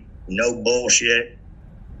point? No bullshit.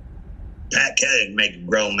 Pat Kelly would make a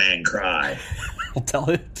grown man cry. I'll tell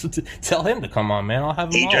him to come on, man. I'll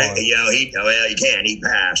have him on. He can. He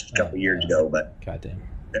passed a couple years ago, but goddamn.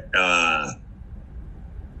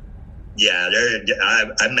 Yeah,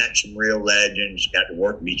 I met some real legends. Got to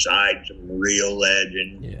work beside some real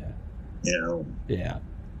legends. Yeah. Yeah.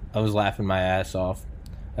 I was laughing my ass off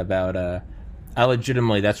about I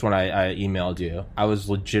legitimately, that's when I emailed you. I was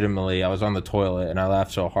on the toilet and I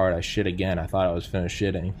laughed so hard I shit again. I thought I was finished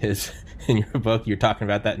shitting. In your book, you're talking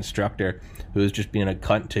about that instructor who was just being a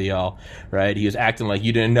cunt to y'all, right? He was acting like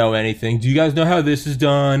you didn't know anything. Do you guys know how this is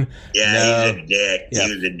done? Yeah, no. He's a dick. Yeah,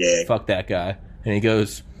 he was a dick. Fuck that guy. And he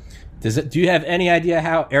goes, do you have any idea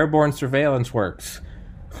how airborne surveillance works?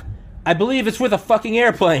 I believe it's with a fucking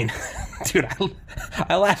airplane. Dude,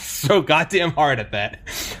 I laughed so goddamn hard at that.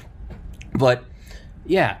 But,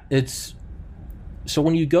 yeah, it's... So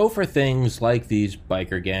when you go for things like these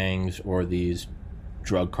biker gangs or these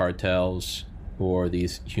drug cartels or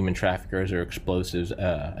these human traffickers or explosives,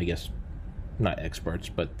 I guess, not experts,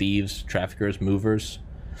 but thieves, traffickers, movers,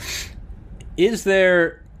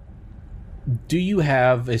 do you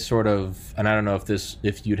have a sort of, and I don't know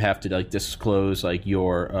if you'd have to like disclose like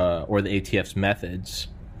your, or the ATF's methods,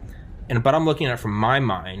 but I'm looking at it from my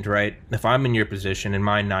mind, right? If I'm in your position, in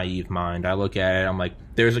my naive mind, I look at it, I'm like,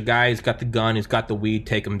 there's a guy, he's got the gun, he's got the weed,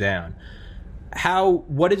 take him down.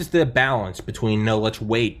 What is the balance between, no, let's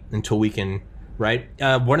wait until we can, right?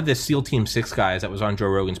 One of the SEAL Team 6 guys that was on Joe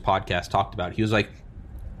Rogan's podcast talked about it. He was like,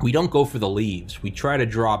 we don't go for the leaves. We try to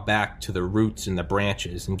draw back to the roots and the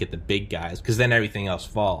branches and get the big guys, because then everything else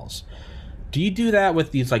falls. Do you do that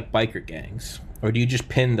with these like biker gangs, or do you just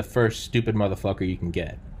pin the first stupid motherfucker you can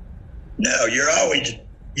get? No, you always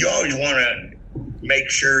want to make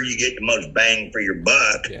sure you get the most bang for your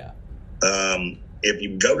buck. Yeah. If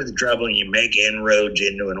you go to the trouble and you make inroads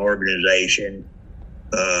into an organization,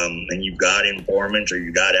 and you've got informants or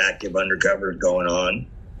you've got active undercovers going on,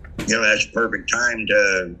 that's the perfect time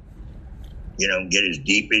to, get as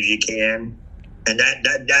deep as you can. And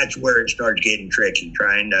that's where it starts getting tricky,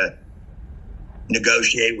 trying to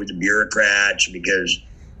negotiate with the bureaucrats, because,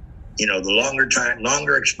 the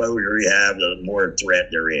longer exposure you have, the more threat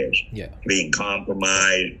there is. Yeah. Being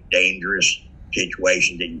compromised, dangerous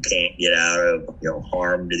situations that you can't get out of,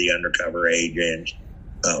 harm to the undercover agents,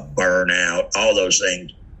 burnout, all those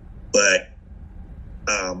things. But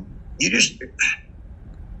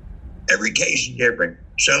every case is different.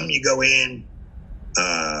 Some you go in,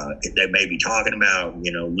 they may be talking about,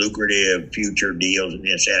 lucrative future deals and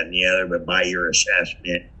this, that, and the other, but by your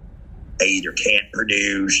assessment, they either can't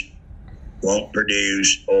produce, won't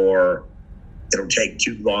produce, or it'll take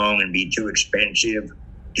too long and be too expensive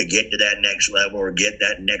to get to that next level or get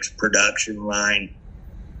that next production line.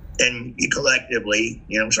 And you collectively,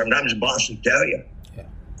 sometimes the bosses tell you,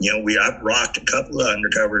 I've rocked a couple of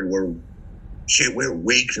undercovers where we're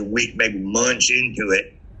weeks and weeks, maybe months into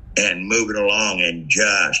it, and moving along and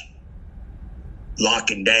just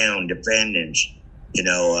locking down defendants,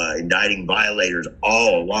 indicting violators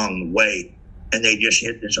all along the way. And they just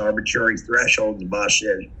hit this arbitrary threshold. And the boss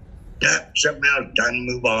says, something else, time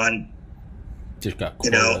to move on. Just got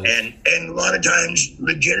and a lot of times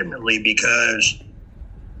legitimately, because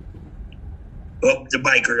the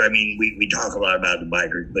bikers, we talk a lot about the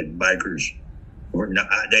bikers, but bikers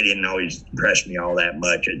they didn't always impress me all that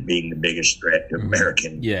much as being the biggest threat to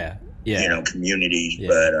American communities. Yeah.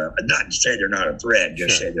 But not to say they're not a threat,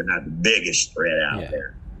 just say they're not the biggest threat out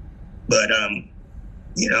there. But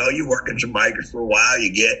you work in some bikers for a while,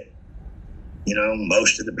 you get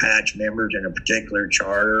most of the patch members in a particular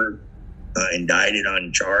charter indicted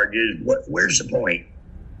on charges. Where's the point?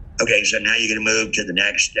 Okay, so now you're going to move to the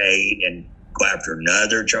next state and go after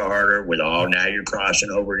another charter with now you're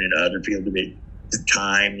crossing over into other fields of it, the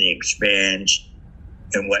time, the expense,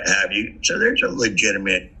 and what have you. So there's a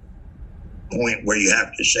legitimate point where you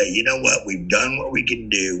have to say, you know what, we've done what we can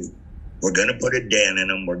do. We're going to put a dent in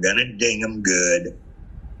them. We're going to ding them good.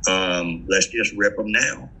 Let's just rip them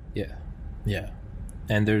now. Yeah. Yeah.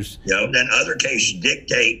 And there's... then other cases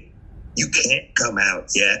dictate you can't come out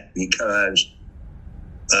yet because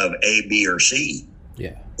of A, B, or C.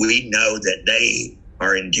 Yeah. We know that they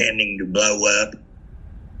are intending to blow up,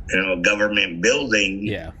 a government building.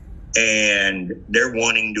 Yeah. And they're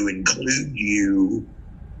wanting to include you,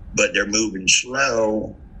 but they're moving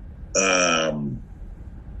slow.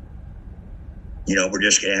 We're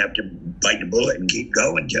just going to have to bite the bullet and keep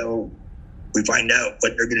going until we find out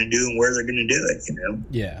what they're going to do and where they're going to do it,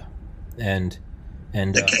 Yeah. And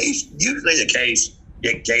usually the case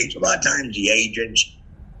dictates. A lot of times the agents,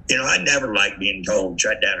 I never like being told,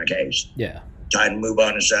 shut down a case. Yeah. Time to move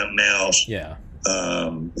on to something else. Yeah.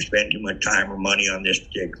 We spent too much time or money on this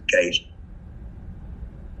particular case.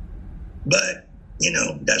 But,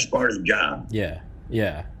 that's part of the job. Yeah.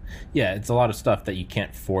 Yeah. Yeah, it's a lot of stuff that you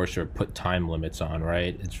can't force or put time limits on,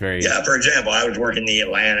 right? It's very... Yeah, for example, I was working the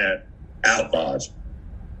Atlanta Outlaws.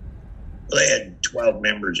 They had 12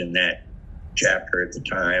 members in that chapter at the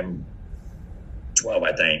time. 12,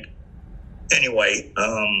 I think. Anyway,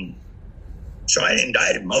 so I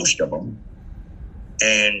indicted most of them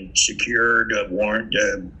and secured a warrant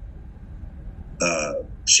to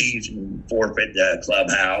seize and forfeit the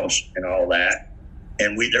clubhouse and all that.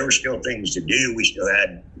 And there were still things to do. We still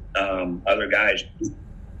had other guys.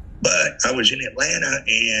 But I was in Atlanta,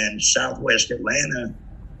 and Southwest Atlanta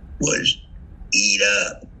was eat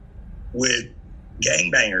up with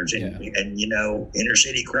gangbangers and inner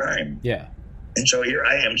city crime. Yeah. And so here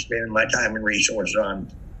I am spending my time and resources on,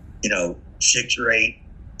 6 or 8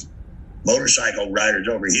 motorcycle riders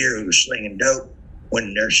over here who are slinging dope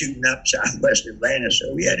when they're shooting up Southwest Atlanta.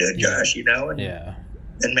 So we had to adjust,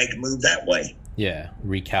 and make a move that way. Yeah.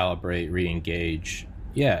 Recalibrate, re-engage.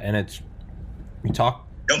 Yeah. And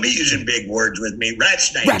Don't be using big words with me.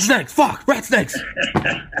 Ratsnakes. Ratsnakes. Fuck. Ratsnakes.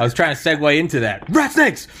 I was trying to segue into that.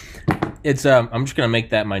 Ratsnakes. It's I'm just gonna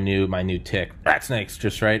make that my new tick. Ratsnakes.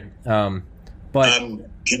 Just right. But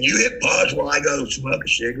can you hit pause while I go smoke a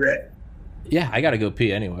cigarette? Yeah, I gotta go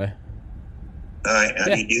pee anyway. All right. How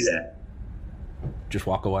do you do that? Just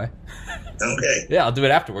walk away. Okay. Yeah, I'll do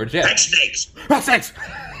it afterwards. Yeah. Ratsnakes. Ratsnakes.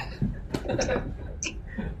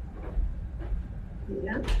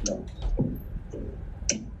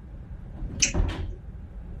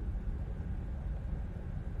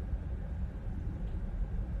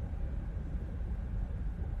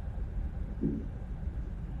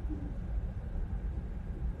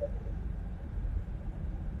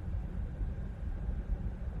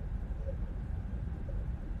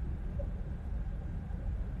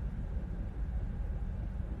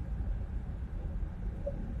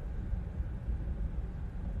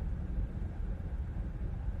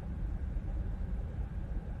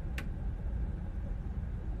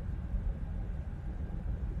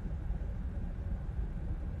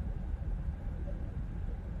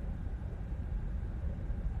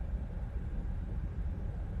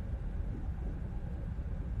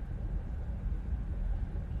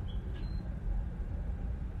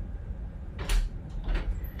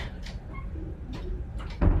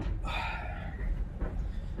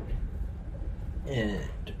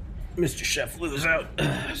 And Mr. Cefalu is out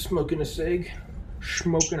smoking a cig,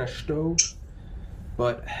 smoking a stove.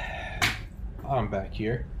 But I'm back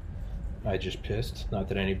here. I just pissed. Not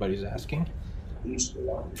that anybody's asking.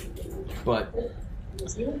 But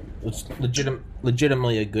it's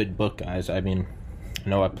legitimately a good book, guys. I mean, I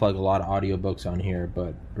know I plug a lot of audiobooks on here,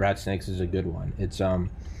 but Ratsnakes is a good one. It's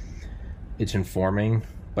informing,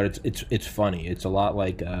 but it's funny. It's a lot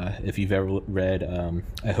like if you've ever read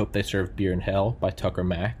I Hope They Serve Beer in Hell by Tucker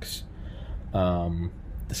Max, The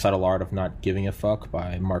Subtle Art of Not Giving a Fuck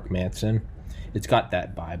by Mark Manson. It's got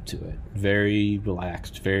that vibe to it. Very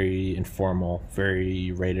relaxed, very informal,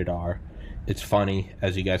 very rated R. It's funny,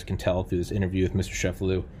 as you guys can tell through this interview with Mr.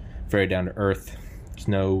 Cefalu. Very down to earth. There's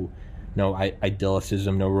no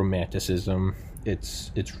idyllicism, no romanticism.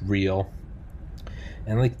 It's real.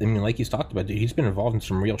 And like he's talked about, dude, he's been involved in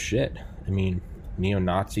some real shit. I mean,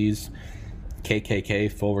 neo-Nazis, KKK,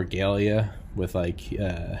 full regalia with like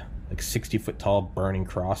 60-foot tall burning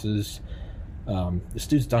crosses. This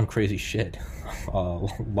dude's done crazy shit. A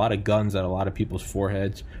lot of guns at a lot of people's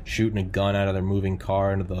foreheads, shooting a gun out of their moving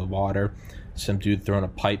car into the water. Some dude throwing a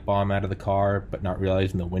pipe bomb out of the car, but not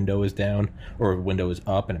realizing the window is down or the window is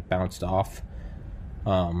up and it bounced off.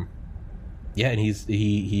 Yeah, and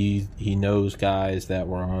he knows guys that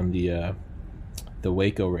were on the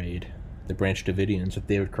Waco raid, the Branch Davidians with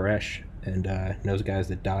David Koresh, and knows guys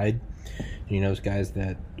that died, and he knows guys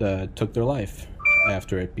that took their life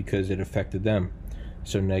after it because it affected them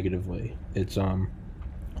so negatively. It's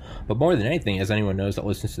but more than anything, as anyone knows that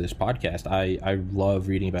listens to this podcast, I love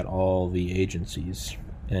reading about all the agencies,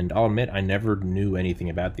 and I'll admit I never knew anything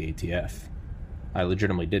about the ATF. I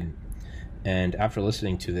legitimately didn't, and after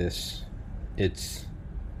listening to this, it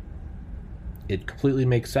completely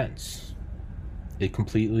makes sense.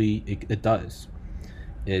 It does.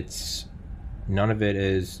 It's none of it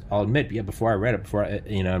is, I'll admit, yeah, before I read it,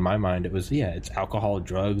 in my mind it was, it's alcohol,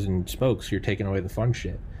 drugs, and spokes. You're taking away the fun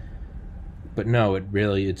shit. But no,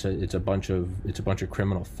 it's a bunch of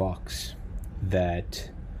criminal fucks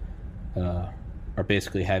that are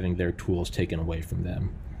basically having their tools taken away from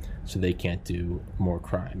them, so they can't do more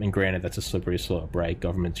crime. And granted, that's a slippery slope, right?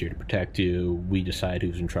 Government's here to protect you. We decide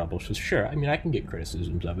who's in trouble. So sure, I mean, I can get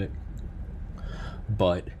criticisms of it,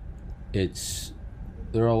 but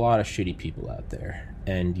there are a lot of shitty people out there,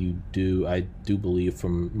 and I do believe,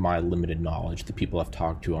 from my limited knowledge, the people I've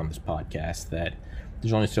talked to on this podcast, that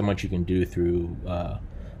there's only so much you can do through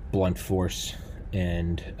blunt force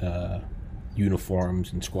and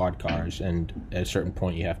uniforms and squad cars, and at a certain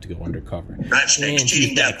point you have to go undercover. Ratsnakes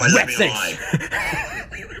cheating death by living alive.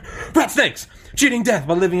 Ratsnakes cheating death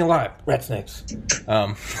by living alive. Ratsnakes.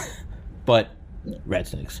 But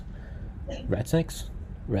Ratsnakes.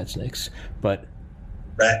 But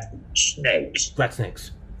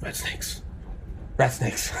Ratsnakes.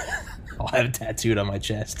 I'll have it tattooed on my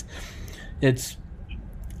chest.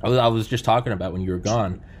 I was just talking about when you were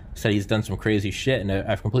gone. Said he's done some crazy shit, and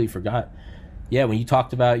I've completely forgot. Yeah, when you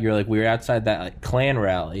talked about, you're like, we were outside that like Klan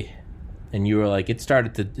rally, and you were like, it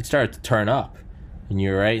started to turn up, and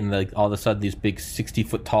you're right, and like all of a sudden these big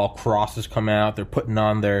 60-foot tall crosses come out. They're putting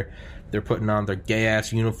on their gay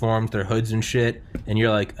ass uniforms, their hoods and shit, and you're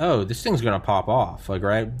like, oh, this thing's gonna pop off, like,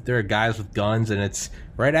 right? There are guys with guns, and it's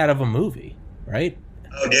right out of a movie, right?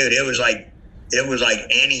 Oh, dude, it was like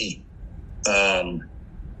any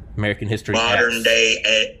American History modern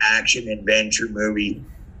day action adventure movie.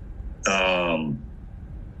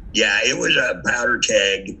 Yeah, it was a powder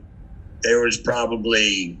keg. There was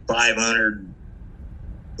probably 500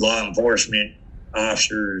 law enforcement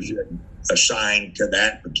officers assigned to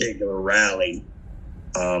that particular rally,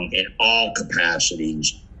 in all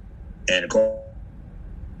capacities. And of course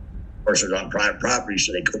it was on private property,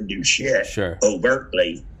 so they couldn't do shit sure.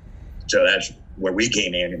 overtly. So that's where we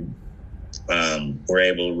came in and were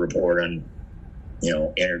able to report on,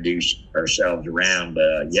 introduce ourselves around.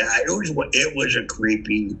 But it was a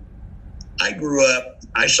creepy. I grew up.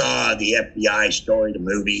 I saw the FBI story, the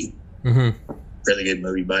movie. Mm-hmm. Really good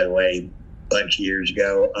movie, by the way, a bunch of years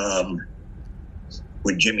ago,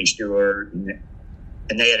 with Jimmy Stewart, and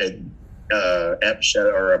they had a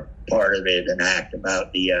episode or a part of it, an act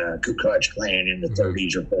about the Ku Klux Klan in the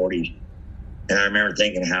 30s or 40s. And I remember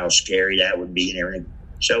thinking how scary that would be and everything.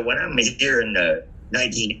 So when I'm here in the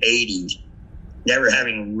 1980s, never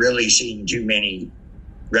having really seen too many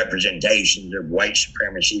representations of white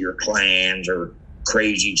supremacy or Klans or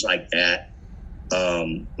crazies like that,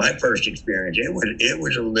 my first experience, it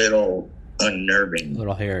was a little unnerving. A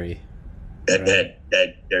little hairy. That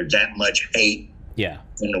there's that much hate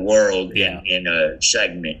in the world in a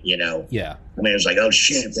segment, Yeah. I mean, it's like, oh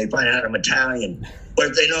shit, if they find out I'm Italian, or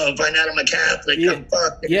if they find out I'm a Catholic,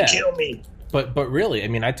 fuck, they can kill me. But really, I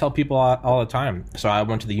mean, I tell people all the time. So I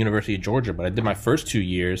went to the University of Georgia, but I did my first 2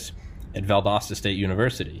 years at Valdosta State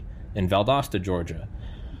University in Valdosta, Georgia.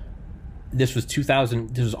 This was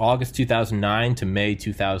August 2009 to May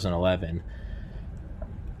 2011.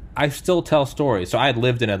 I still tell stories. So I had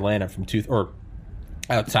lived in Atlanta or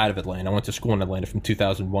outside of Atlanta. I went to school in Atlanta from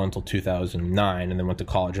 2001 until 2009, and then went to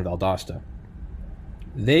college in Valdosta.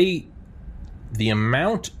 The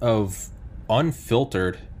amount of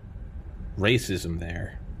unfiltered racism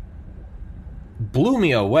there blew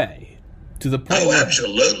me away to the point. Oh,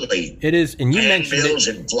 absolutely! It is, and you mentioned handbills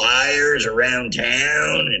and flyers around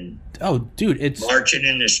town, and dude, it's marching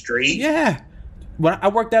in the street. Yeah, when I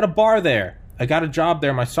worked at a bar there, I got a job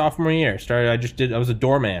there my sophomore year. I was a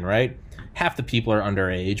doorman, right? Half the people are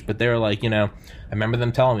underage, but they were like, I remember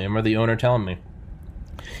them telling me. I remember the owner telling me.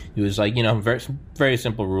 He was like, very, very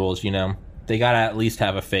simple rules, They got to at least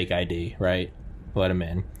have a fake ID, right? Let them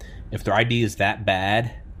in. If their ID is that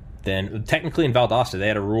bad, then technically in Valdosta, they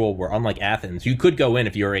had a rule where, unlike Athens, you could go in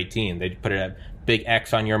if you were 18. They'd put a big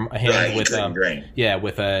X on your hand with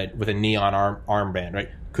a neon armband, right?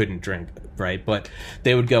 Couldn't drink, right? But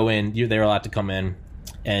they would go in. They were allowed to come in.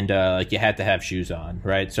 And you had to have shoes on,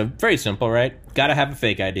 right? So very simple, right? Got to have a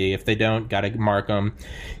fake ID. If they don't, got to mark them.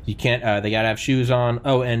 You can't. They got to have shoes on.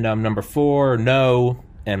 Oh, and number 4, no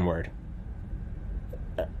N-word.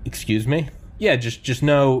 Excuse me? Yeah, just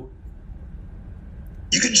no.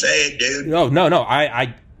 You can say it, dude. No.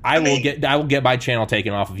 I will get my channel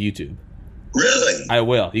taken off of YouTube. Really? I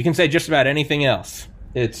will. You can say just about anything else.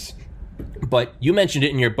 But you mentioned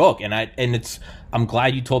it in your book, and I'm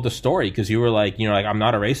glad you told the story, because you were like, I'm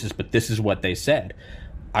not a racist, but this is what they said.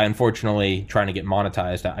 I, unfortunately, trying to get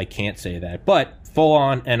monetized, I can't say that. But full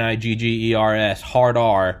on NIGGERS, hard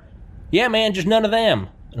R, yeah, man, just none of them.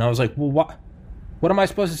 And I was like, well, what am I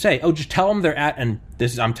supposed to say? Oh, just tell them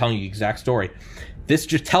I'm telling you the exact story.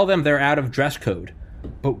 Just tell them they're out of dress code.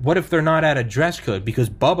 But what if they're not out of dress code? Because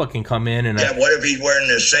Bubba can come in and... Yeah, what if he's wearing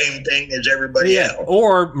the same thing as everybody else?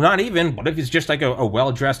 Or not even. What if he's just like a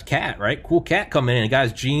well-dressed cat, right? Cool cat coming in. He got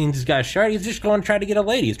his jeans, he's got his shirt. He's just going to try to get a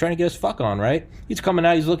lady. He's trying to get his fuck on, right? He's coming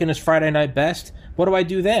out. He's looking his Friday night best. What do I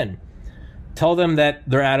do then? Tell them that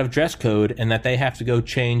they're out of dress code and that they have to go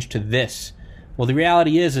change to this. Well, the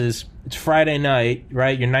reality is it's Friday night,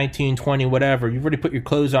 right? You're 19, 20, whatever. You've already put your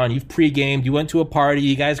clothes on. You've pre-gamed. You went to a party.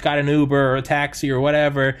 You guys got an Uber or a taxi or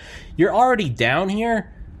whatever. You're already down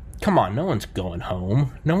here. Come on, no one's going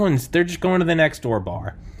home. They're just going to the next door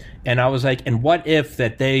bar. And I was like, and what if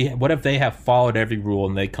they have followed every rule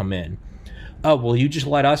and they come in? Oh, well, you just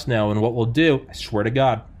let us know, and what we'll do, I swear to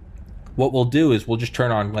God, what we'll do is we'll just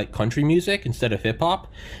turn on like country music instead of hip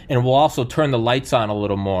hop, and we'll also turn the lights on a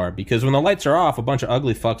little more, because when the lights are off, a bunch of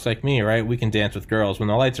ugly fucks like me, right? We can dance with girls. When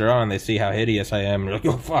the lights are on, they see how hideous I am, and they're like,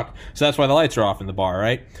 oh fuck. So that's why the lights are off in the bar,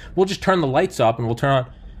 right? We'll just turn the lights up and we'll turn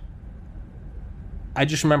on. I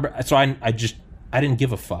just remember, so I didn't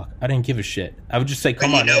give a fuck. I didn't give a shit. I would just say,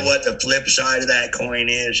 come on. You know what the flip side of that coin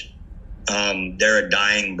is? They're a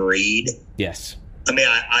dying breed. Yes. I mean,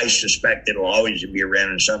 I suspect it'll always be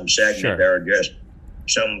around in some segment. Sure. There are just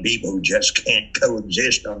some people who just can't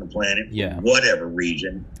coexist on the planet for whatever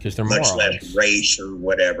reason, because they're much less race or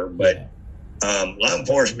whatever. But law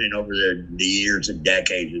enforcement over the years and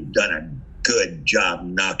decades has done a good job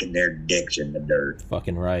knocking their dicks in the dirt.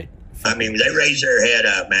 Fucking right. I mean, they raise their head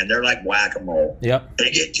up, man. They're like whack-a-mole. Yep.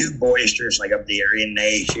 They get too boisterous, like up the Aryan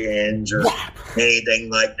Nations or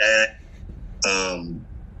anything like that.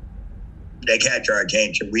 They catch our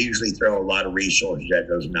attention. We usually throw a lot of resources at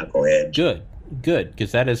those knuckleheads. Good,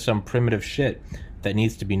 because that is some primitive shit that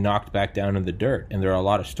needs to be knocked back down in the dirt, and there are a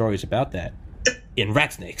lot of stories about that in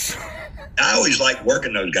Ratsnakes. I always like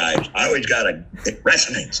working those guys. I always got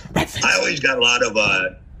Ratsnakes. I always got a lot of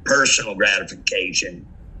personal gratification,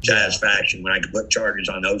 satisfaction when I could put charges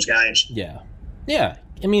on those guys. Yeah.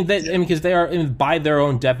 I mean, because they are, by their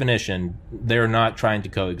own definition, they're not trying to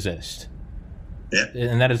coexist. Yeah.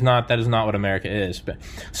 And that is not what America is. But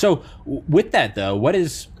so with that though,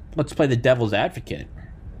 let's play the devil's advocate.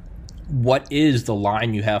 What is the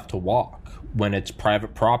line you have to walk when it's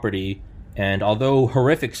private property? And although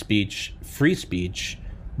horrific speech, free speech,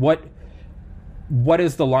 what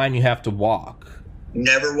is the line you have to walk? I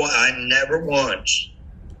never once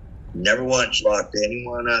locked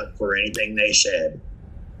anyone up for anything they said.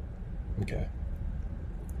 Okay.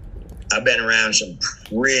 I've been around some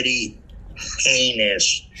pretty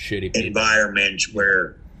heinous, shitty people. Environments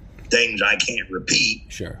where things I can't repeat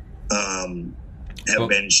have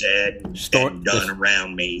been said and done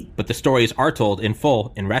around me. But the stories are told in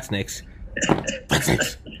full in Ratsnakes. But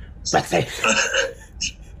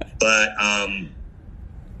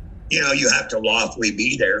you have to lawfully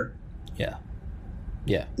be there.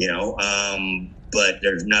 Yeah. But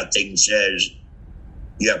there's nothing says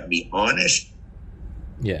you have to be honest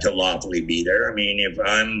to lawfully be there. I mean, if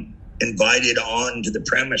I'm invited on to the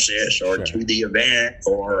premises or to the event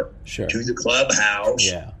or to the clubhouse,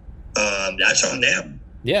 that's on them.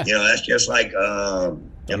 Yeah. That's just like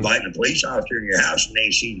inviting a police officer in your house and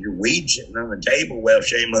they see your weed sitting on the table. Well,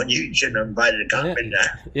 shame on you. You shouldn't have invited a cop in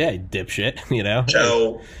there. Yeah, dipshit,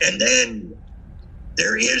 So, and then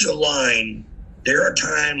there is a line. There are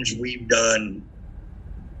times we've done,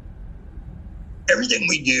 everything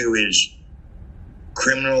we do is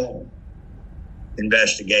criminal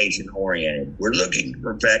investigation oriented. We're looking to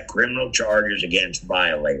perfect criminal charges against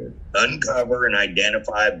violators, uncover and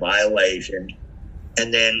identify violations,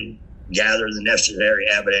 and then gather the necessary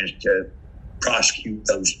evidence to prosecute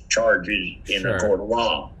those charges in a court of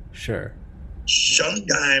law. Sure.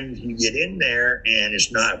 Sometimes you get in there and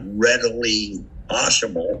it's not readily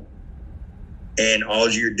possible, and all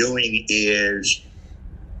you're doing is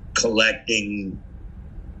collecting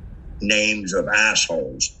names of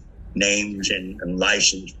assholes, names and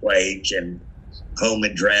license plates and home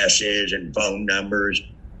addresses and phone numbers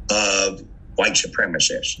of white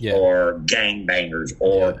supremacists or gangbangers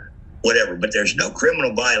or whatever. But there's no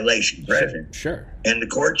criminal violation present. Sure. And the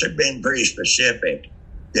courts have been pretty specific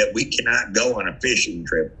that we cannot go on a fishing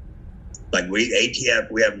trip. Like ATF,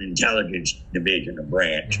 we have an intelligence division, a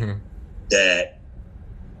branch that,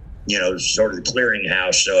 is sort of the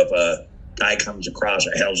clearinghouse. So if a guy comes across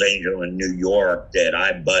a Hell's Angel in New York that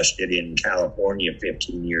I busted in California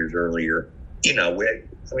 15 years earlier,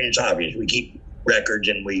 it's obvious. We keep records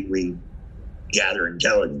and we gather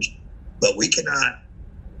intelligence, but we cannot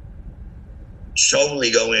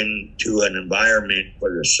solely go into an environment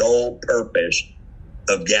for the sole purpose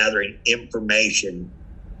of gathering information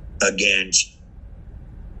against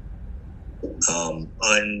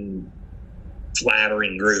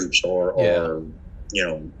unflattering groups or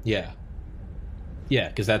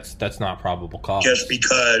because that's not probable cause. Just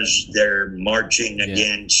because they're marching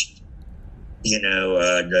against, they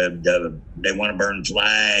want to burn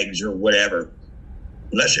flags or whatever.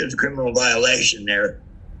 Unless there's a criminal violation there,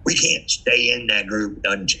 we can't stay in that group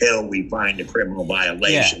until we find a criminal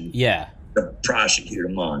violation. To prosecute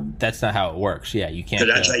them on. That's not how it works. Yeah, you can't. So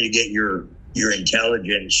that's how you get your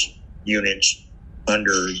intelligence units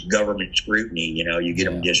under government scrutiny. You get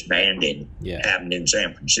them disbanded. Happened in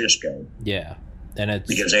San Francisco. Yeah. And it's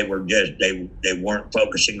because they were they weren't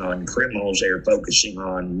focusing on criminals, they were focusing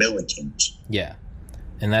on militants. Yeah.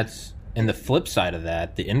 And the flip side of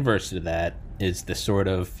that, the inverse of that is the sort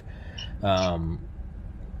of kind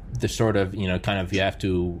of you have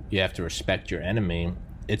to respect your enemy.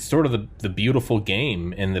 It's sort of the beautiful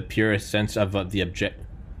game in the purest sense of the object.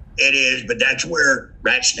 It is, but that's where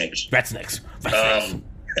Ratsnakes.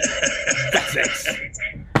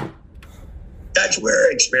 That's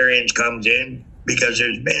where experience comes in, because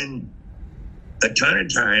there's been a ton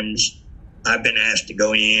of times I've been asked to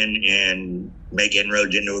go in and make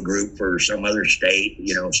inroads into a group for some other state,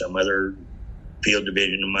 some other field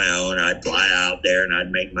division of my own. I'd fly out there and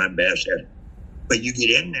I'd make my best. But you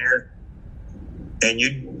get in there and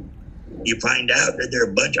you find out that they're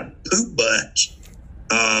a bunch of poop butts,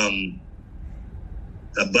 a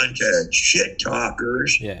bunch of shit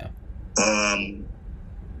talkers.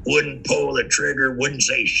 Wouldn't pull the trigger, wouldn't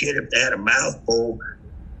say shit if they had a mouthful.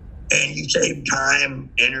 And you save time,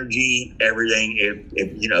 energy, everything.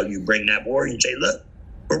 If you bring that forward, you say, look,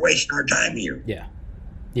 we're wasting our time here.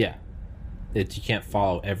 You can't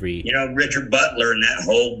follow every... Richard Butler and that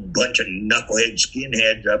whole bunch of knucklehead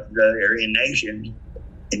skinheads up the Aryan Nation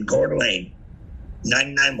in Coeur d'Alene.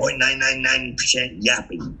 99.999%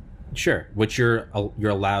 yapping. Sure, which you're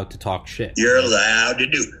allowed to talk shit. You're allowed to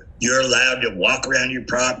do. You're allowed to walk around your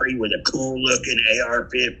property with a cool-looking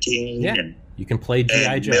AR-15 and you can play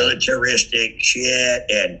G.I. and Joe. militaristic shit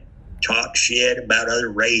and talk shit about other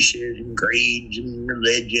races and creeds and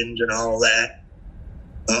religions and all that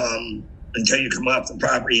until you come off the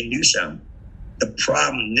property and do something. The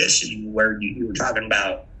problem, this is where you were talking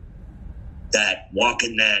about that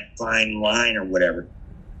walking that fine line or whatever.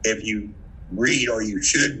 If you read, or you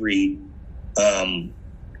should read,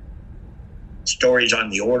 stories on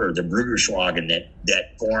the order, the Bruderschlagen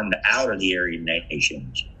that formed out of the Aryan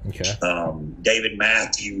nations. Okay. David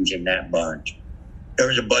Matthews and that bunch. There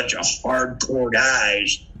was a bunch of hardcore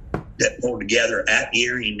guys that pulled together at the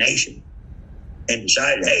Aryan Nation and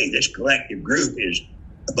decided, hey, this collective group is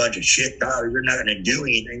a bunch of shit dollars. They're not going to do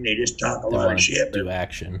anything. They just talk a lot of shit. Do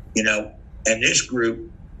action. And this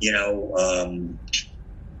group,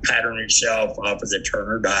 patterned itself off of the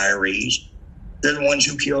Turner Diaries. They're the ones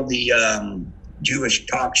who killed the Jewish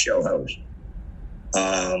talk show host.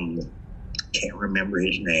 Can't remember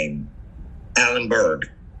his name. Alan Berg.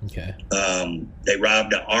 Okay. They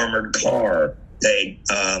robbed an armored car.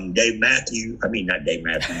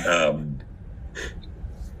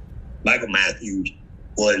 Michael Matthews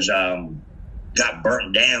was got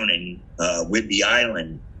burnt down in Whidbey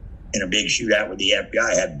Island in a big shootout with the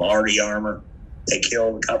FBI. Had body armor. They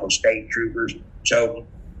killed a couple of state troopers. So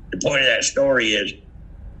the point of that story is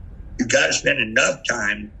you've got to spend enough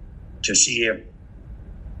time to see if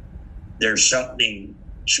there's something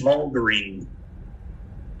smoldering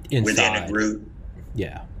Inside. within a group.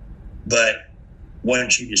 Yeah. But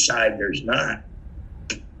once you decide there's not,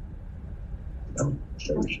 I'm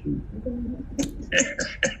so stupid.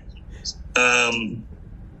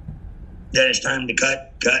 Then it's time to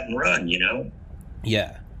cut and run,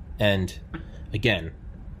 Yeah. And again,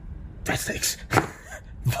 Ratsnakes.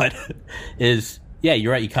 But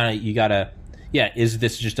you're right. You gotta, is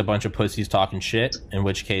this just a bunch of pussies talking shit? In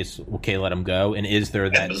which case, okay, let them go. And is there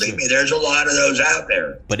that? And believe me, there's a lot of those out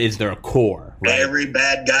there. But is there a core? Right? Every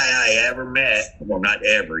bad guy I ever met, well, not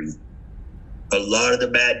every, a lot of the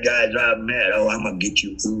bad guys I've met, I'm going to get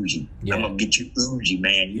you Uzi. Yeah. I'm going to get you Uzi,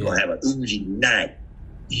 man. You're going to have a Uzi tonight.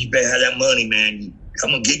 You better have that money, man.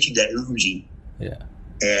 I'm going to get you that Uzi. Yeah.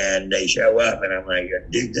 And they show up, and I'm like,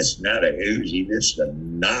 dude, this is not a Uzi. This is a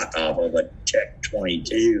knockoff of a Tech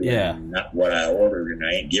 22. Yeah. Not what I ordered, and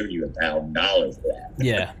I ain't giving you $1,000 for that.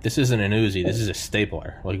 Yeah. This isn't an Uzi. This is a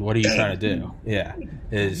stapler. Like, what are you trying to do? Yeah.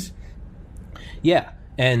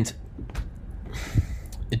 And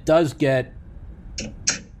it does get,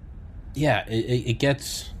 it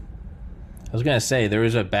gets, I was going to say, there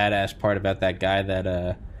was a badass part about that guy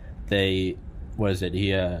that he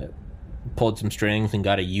pulled some strings and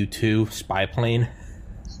got a U-2 spy plane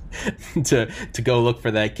to go look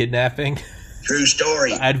for that kidnapping. True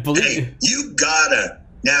story. I'd believe. Hey, you gotta.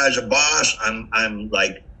 Now, as a boss, I'm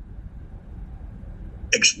like,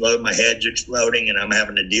 my head's exploding, and I'm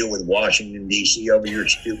having to deal with Washington, D.C. over your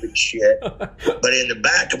stupid shit. But in the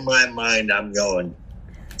back of my mind, I'm going,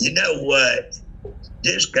 you know what?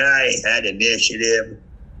 This guy had initiative.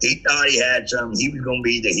 He thought he had something. He was going to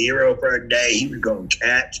be the hero for a day. He was going to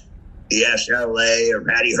catch the SLA or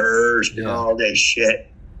Patty Hearst and all this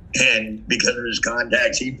shit. And because of his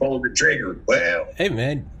contacts, he pulled the trigger. Well, hey,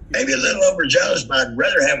 man, maybe a little overzealous, but I'd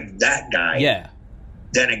rather have that guy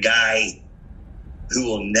than a guy who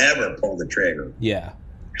will never pull the trigger. Yeah.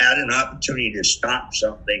 Had an opportunity to stop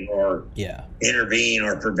something or intervene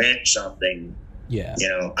or prevent something. Yeah.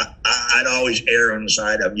 I'd always err on the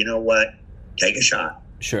side of, you know what, take a shot.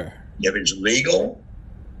 Sure. If it's legal,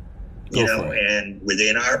 and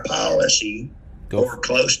within our policy or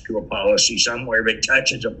close to a policy somewhere, if it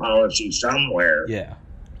touches a policy somewhere,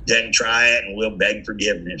 then try it and we'll beg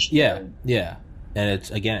forgiveness. Yeah. Yeah. And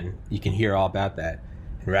it's, again, you can hear all about that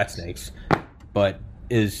in Ratsnakes. But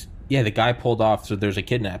the guy pulled off, so there's a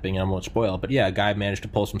kidnapping, I won't spoil it, but a guy managed to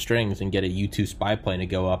pull some strings and get a U-2 spy plane to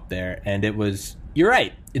go up there. And it was, you're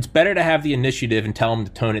right, it's better to have the initiative and tell him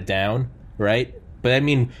to tone it down, right? But I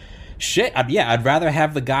mean, shit, I'd rather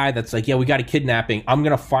have the guy that's like, we got a kidnapping, I'm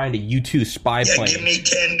going to find a U-2 spy plane. Give me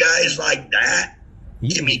 10 guys like that.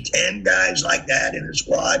 Give me 10 guys like that in a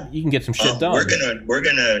squad. You can get some shit done. We're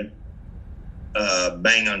gonna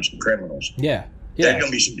bang on some criminals. Yeah. There's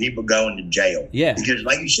going to be some people going to jail. Yeah. Because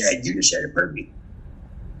like you said, you just said it perfectly.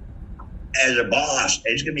 As a boss,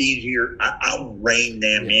 it's going to be easier. I'll rein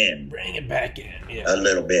them in. Bring it back in. Yeah. A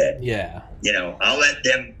little bit. Yeah. I'll let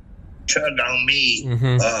them tug on me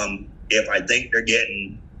if I think they're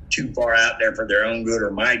getting too far out there for their own good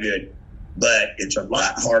or my good. but it's a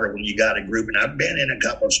lot harder when you got a group. And I've been in a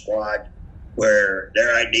couple of squads where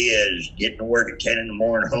their idea is getting to work at 10 in the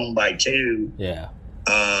morning, home by 2. Yeah.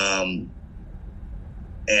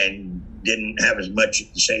 And didn't have as much,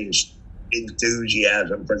 say,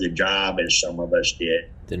 enthusiasm for the job as some of us did.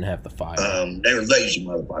 Didn't have the fire. They were lazy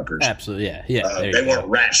motherfuckers. Absolutely, yeah. They weren't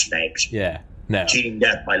rat snakes. Yeah, no. Cheating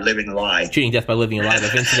death by living a lie. Cheating Death by Living a Lie by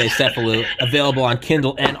Vincent Cefalu. Available on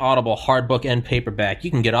Kindle and Audible, hardbook and paperback.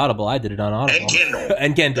 You can get Audible. I did it on Audible. And Kindle.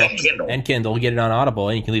 and Kindle. And Kindle. And Kindle. Get it on Audible,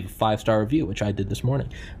 and you can leave a 5-star review, which I did this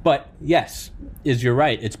morning. But, yes, you're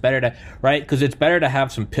right. It's better to, right? Because it's better to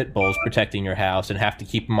have some pit bulls protecting your house and have to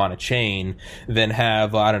keep them on a chain than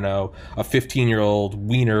have, I don't know, a 15-year-old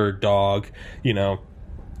wiener dog, you know,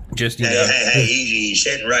 just, you know. Hey, easy. He's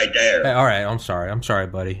sitting right there. Hey, all right, I'm sorry,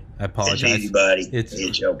 buddy. I apologize. It's easy, buddy.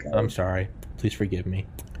 It's okay. I'm sorry. Please forgive me.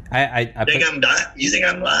 You think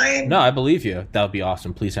I'm lying? No, I believe you. That would be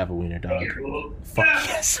awesome. Please have a wiener dog. Fuck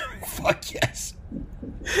yes. Fuck yes.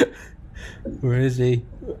 Where is he?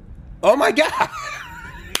 Oh my God.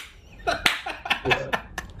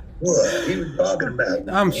 What? He was talking about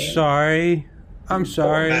me, I'm man. sorry. I'm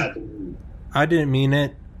sorry. I didn't mean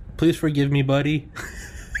it. Please forgive me, buddy.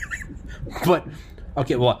 But,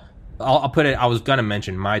 okay, well, I'll put it, I was going to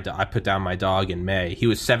mention I put down my dog in May. He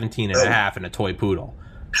was 17 and a half and a toy poodle.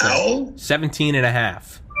 How old? 17 and a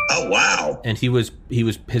half. Oh, wow. And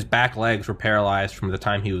his back legs were paralyzed from the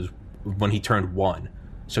time when he turned 1.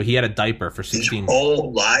 So he had a diaper for 16. His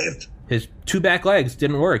whole life? His 2 back legs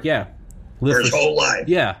didn't work, yeah. For his whole life?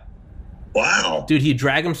 Yeah. Wow. Dude, he'd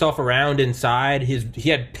drag himself around inside. He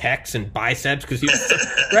had pecs and biceps because he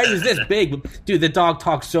was this big. Dude, the dog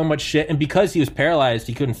talked so much shit, and because he was paralyzed,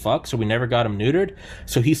 he couldn't fuck, so we never got him neutered.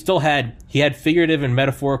 So he had figurative and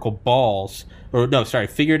metaphorical balls. Or no, sorry,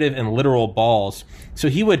 figurative and literal balls. So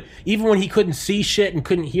he would, even when he couldn't see shit and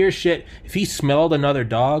couldn't hear shit, if he smelled another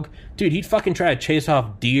dog, dude, he'd fucking try to chase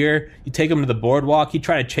off deer. You'd take him to the boardwalk. He'd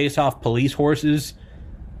try to chase off police horses.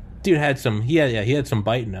 Dude had some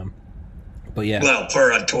bite in him. But yeah. Well,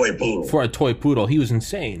 for a toy poodle. For a toy poodle. He was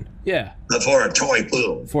insane. Yeah. For a toy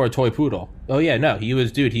poodle. For a toy poodle. Oh yeah, no,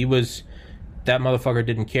 that motherfucker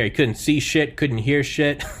didn't care. He couldn't see shit, couldn't hear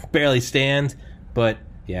shit, barely stand. But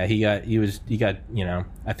yeah, he got, you know,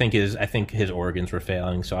 I think his organs were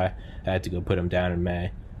failing, so I had to go put him down in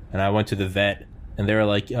May. And I went to the vet, and they were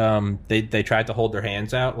like, they tried to hold their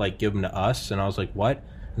hands out, like give them to us, and I was like, what?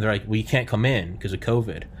 And they're like, well, you can't come in because of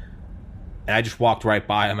COVID. And I just walked right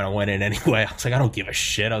by him, and I went in anyway. I was like, I don't give a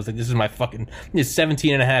shit. I was like, this is my fucking... He's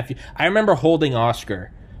 17 and a half. I remember holding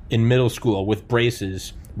Oscar in middle school with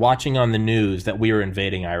braces, watching on the news that we were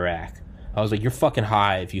invading Iraq. I was like, you're fucking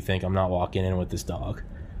high if you think I'm not walking in with this dog.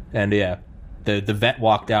 And yeah, the vet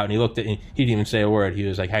walked out, and he looked at me. He didn't even say a word. He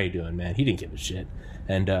was like, how you doing, man? He didn't give a shit.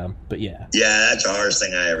 And, but yeah. Yeah, that's the hardest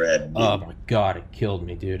thing I ever had to do. Oh, my God, it killed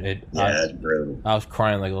me, dude. That's brutal. I was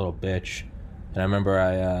crying like a little bitch. And I remember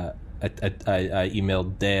I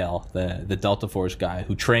emailed Dale, the Delta Force guy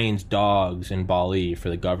who trains dogs in Bali for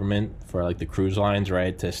the government, for like the cruise lines,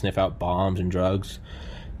 right, to sniff out bombs and drugs.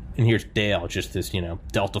 And here's Dale, just this, you know,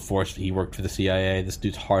 Delta Force. He worked for the CIA. This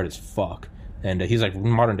dude's hard as fuck, and he's like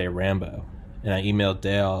modern day Rambo. And I emailed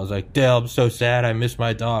Dale. I was like, Dale, I'm so sad. I miss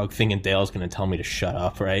my dog, thinking Dale's gonna tell me to shut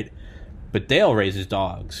up, right? But Dale raises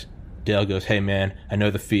dogs. Dale goes, hey man, I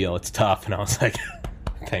know the feel. It's tough. And I was like,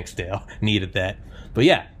 thanks, Dale. Needed that. But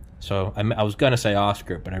yeah. So I was going to say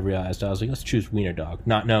Oscar, but I realized, I was like, let's choose Wiener Dog,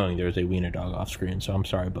 not knowing there was a Wiener Dog off screen, so I'm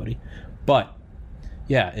sorry, buddy. But,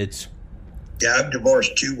 yeah, it's... Yeah, I've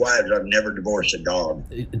divorced 2 wives. I've never divorced a dog.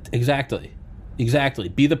 Exactly.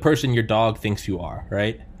 Be the person your dog thinks you are,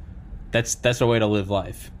 right? That's a way to live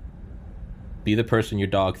life. Be the person your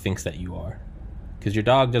dog thinks that you are. Because your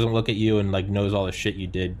dog doesn't look at you and, like, knows all the shit you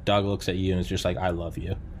did. Dog looks at you and is just like, I love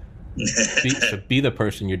you. So be the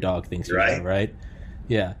person your dog thinks you are, right?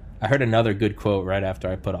 Yeah. I heard another good quote right after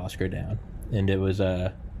I put Oscar down, and it was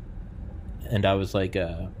and I was like,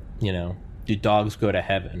 you know, do dogs go to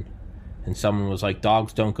heaven? And someone was like,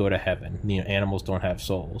 dogs don't go to heaven. You know, animals don't have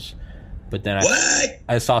souls. But then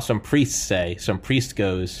I saw some priest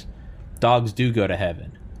goes, dogs do go to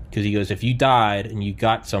heaven, because he goes, if you died and you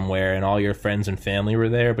got somewhere and all your friends and family were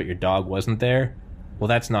there, but your dog wasn't there, well,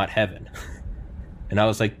 that's not heaven. And I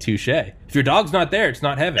was like, touche. If your dog's not there, it's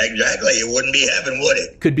not heaven. Exactly. It wouldn't be heaven, would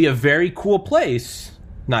it? Could be a very cool place,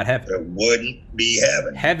 not heaven. It wouldn't be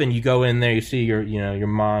heaven. Heaven, you go in there, you see your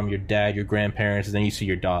mom, your dad, your grandparents, and then you see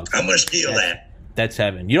your dog. I'm going to steal that. That's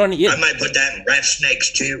heaven. You don't. I might put that in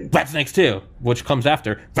Ratsnakes 2. Ratsnakes 2, which comes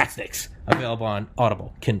after Ratsnakes, available on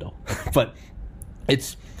Audible, Kindle. But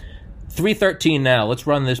it's 3:13 now. Let's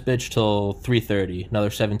run this bitch till 3:30. Another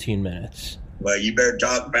 17 minutes. Well, you better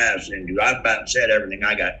talk fast, then, because I've about said everything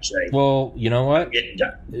I got to say. Well, you know what? I'm getting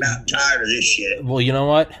about tired of this shit. Well, you know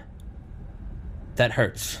what? That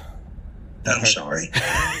hurts. I'm sorry.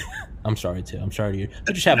 I'm sorry, too. I'm sorry to you.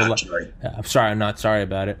 I just have a lot. Sorry. I'm sorry. I'm not sorry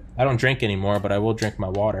about it. I don't drink anymore, but I will drink my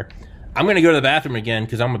water. I'm going to go to the bathroom again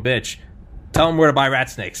because I'm a bitch. Tell them where to buy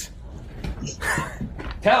Ratsnakes.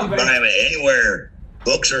 Tell them, buy them anywhere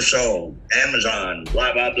books are sold. Amazon,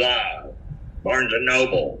 blah, blah, blah. Barnes &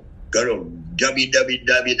 Noble. Go to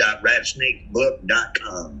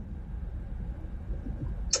www.ratsnakebook.com.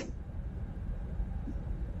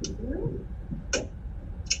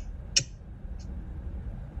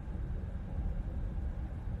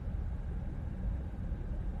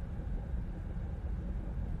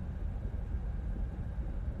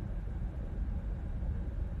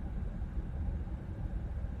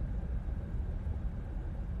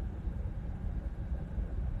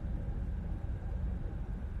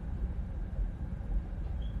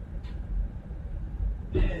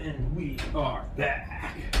 And we are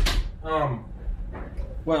back.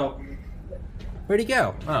 Well, where'd he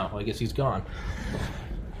go? Oh, I guess he's gone.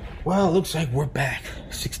 Well, it looks like we're back.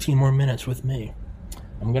 16 more minutes with me.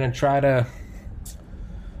 I'm gonna try to...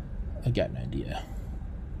 I got an idea.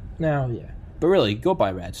 No, yeah. But really, go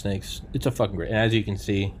buy Ratsnakes. It's a fucking great... And as you can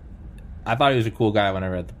see, I thought he was a cool guy when I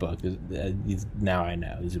read the book. Now I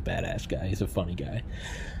know. He's a badass guy. He's a funny guy.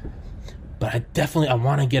 But I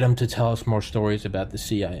want to get him to tell us more stories about the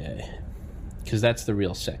CIA. Because that's the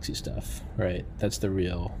real sexy stuff, right? That's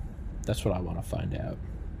what I want to find out.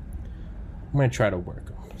 I'm going to try to work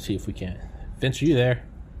him. See if we can. Vince, are you there?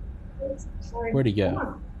 Where'd he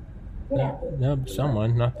go? No,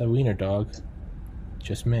 someone, not the wiener dog.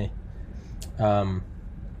 Just me. But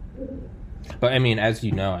I mean, as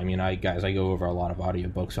you know, I go over a lot of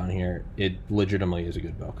audiobooks on here. It legitimately is a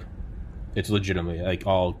good book. It's legitimately, like,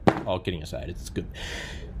 all kidding aside, it's good.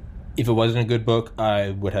 If it wasn't a good book,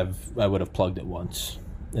 I would have plugged it once,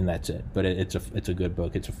 and that's it. But it's a good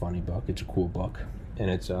book. It's a funny book. It's a cool book, and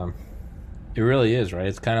it really is, right?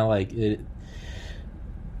 It's kind of like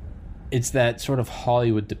it's that sort of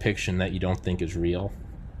Hollywood depiction that you don't think is real,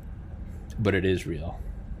 but it is real,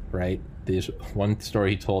 right? There's one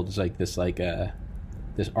story he told is like this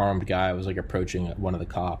armed guy was like approaching one of the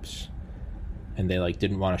cops. And they like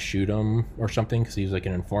didn't want to shoot him or something because he was like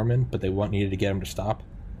an informant, but they needed to get him to stop.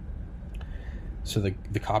 So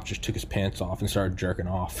the cop just took his pants off and started jerking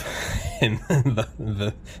off, and the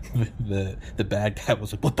bad guy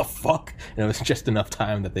was like, "What the fuck?" And it was just enough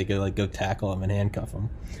time that they could like go tackle him and handcuff him.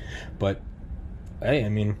 But hey,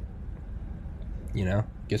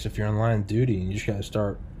 guess if you're in line of duty and you just gotta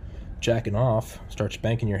start jacking off, start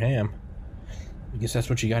spanking your ham, I guess that's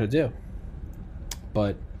what you got to do.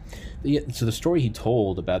 But. Yeah, so the story he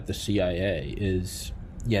told about the CIA is,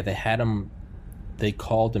 they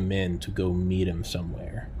called him in to go meet him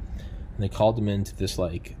somewhere. And they called him into this,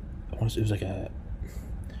 like, it was like a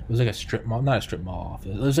strip mall, not a strip mall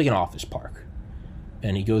office. It was like an office park.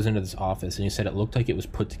 And he goes into this office and he said it looked like it was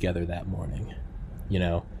put together that morning.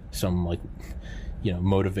 Some like,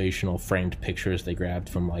 motivational framed pictures they grabbed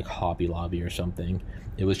from like Hobby Lobby or something.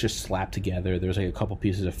 It was just slapped together. There was like a couple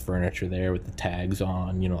pieces of furniture there with the tags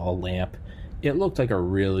on, a lamp. It looked like a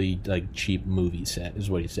really like cheap movie set is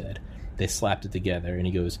what he said. They slapped it together and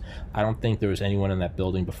he goes, I don't think there was anyone in that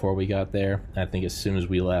building before we got there. I think as soon as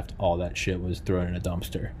we left, all that shit was thrown in a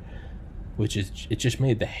dumpster. It just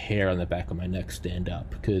made the hair on the back of my neck stand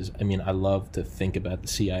up because, I love to think about the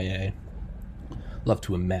CIA. Love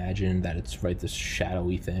to imagine that it's this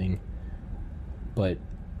shadowy thing. But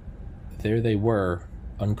there they were,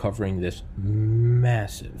 uncovering this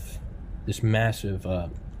massive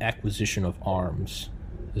acquisition of arms,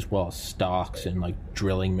 as well as stocks and like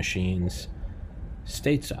drilling machines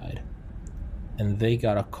stateside. And they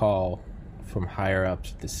got a call from higher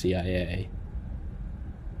ups at the CIA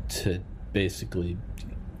to basically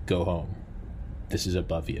go home. This is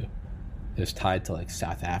above you. It was tied to like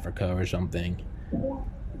South Africa or something. All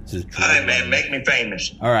right, man, make me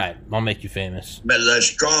famous. All right, I'll make you famous. But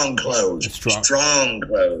strong clothes. Strong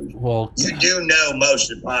clothes. Well, you do know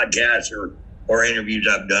most of the podcasts or interviews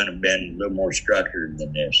I've done have been a little more structured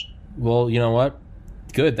than this. Well, you know what?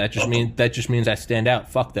 Good. That just means I stand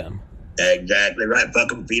out. Fuck them. Exactly right. Fuck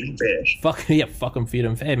them, feed them fish. Fuck them, feed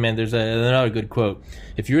them. Hey, man, there's another good quote.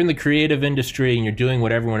 If you're in the creative industry and you're doing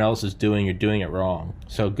what everyone else is doing, you're doing it wrong.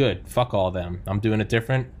 So good. Fuck all them. I'm doing it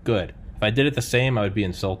different. Good. If I did it the same, I would be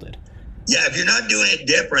insulted. Yeah, if you're not doing it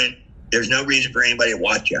different, there's no reason for anybody to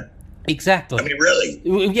watch you. Exactly. Really.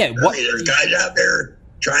 Yeah. Really, there's guys out there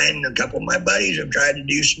a couple of my buddies have tried to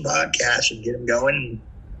do some podcasts and get them going.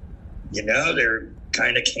 They're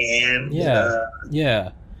kind of canned.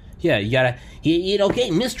 Yeah, you gotta,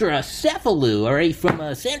 okay, Mr. Cefalu, all right,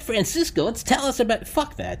 from San Francisco, let's tell us about,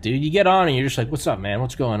 fuck that, dude. You get on and you're just like, what's up, man?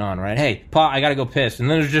 What's going on, right? Hey, Pa, I gotta go piss. And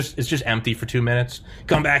then it's just empty for 2 minutes.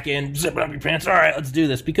 Come back in, zip up your pants, all right, let's do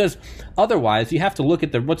this. Because otherwise, you have to look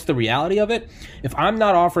at what's the reality of it. If I'm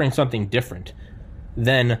not offering something different,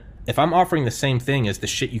 then if I'm offering the same thing as the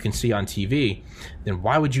shit you can see on TV, then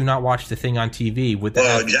why would you not watch the thing on TV with the...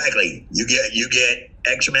 Well, exactly. You get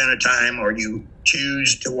X amount of time, or you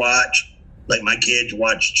choose to watch, like my kids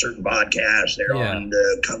watch certain podcasts. They're on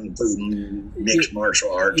the Kung Fu mixed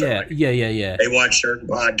martial arts. Yeah. They watch certain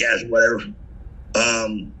podcasts, whatever.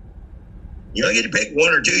 You only get to pick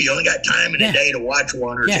one or two. You only got time in a day to watch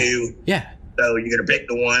one or two. Yeah. So you're going to pick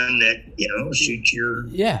the one that, suits your...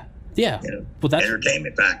 Yeah. Well, that's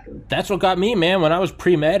entertainment factor. That's what got me, man. When I was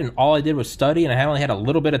pre-med and all I did was study and I only had a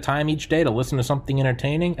little bit of time each day to listen to something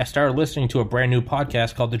entertaining, I started listening to a brand new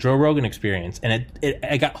podcast called The Joe Rogan Experience. And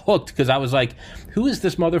I got hooked because I was like, who is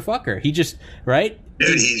this motherfucker? He just, right?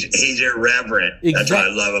 Dude, he's irreverent. That's what I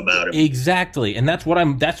love about him. Exactly. And that's what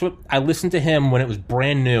I listened to him when it was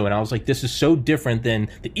brand new, and I was like, this is so different than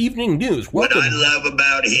the evening news. What I love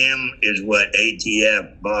about him is what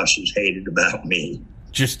ATF bosses hated about me.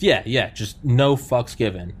 Just no fucks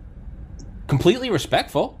given. Completely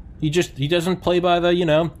respectful. He doesn't play by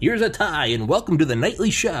the, here's a tie and welcome to the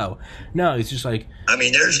nightly show. No, he's just like... I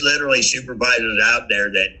mean, there's literally supervisors out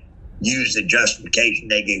there that use the justification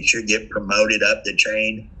they should get promoted up the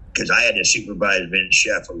chain, because I had to supervise Vince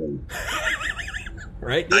Cefalu.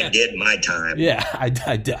 Right? Yeah. I did my time. Yeah,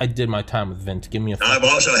 I did my time with Vince. Give me a... I've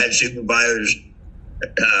also had supervisors...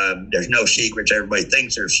 there's no secrets. Everybody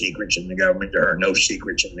thinks there's secrets in the government. There are no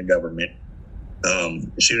secrets in the government.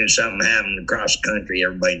 As soon as something happened across the country,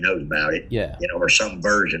 everybody knows about it. Yeah. Or some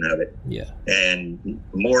version of it. Yeah. And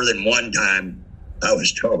more than one time, I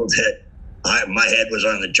was told that my head was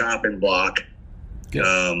on the chopping block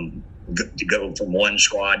to go from one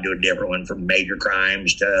squad to a different one, from major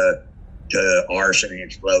crimes to arson and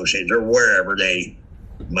explosives, or wherever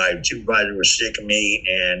my supervisor was sick of me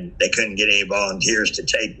and they couldn't get any volunteers to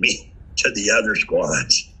take me to the other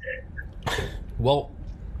squads. Well,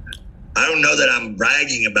 I don't know that I'm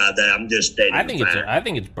bragging about that. I'm just stating I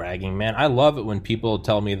think it's bragging, man. I love it when people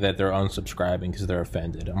tell me that they're unsubscribing because they're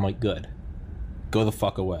offended. I'm like, good. Go the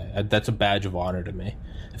fuck away. That's a badge of honor to me.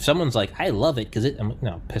 If someone's like, I love it because I'm like,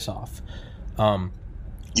 no, piss off. You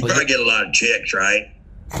probably get a lot of chicks, right?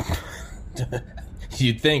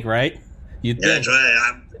 You'd think, right? Yeah, that's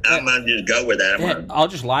right. I'm going to just go with that. I'll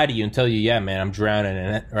just lie to you and tell you, yeah, man, I'm drowning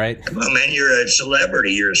in it, right? Come on, man. You're a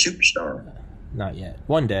celebrity. You're a superstar. Not yet.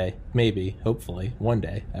 One day. Maybe. Hopefully. One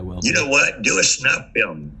day I will. You know what? Do a snuff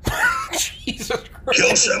film. Jesus Christ.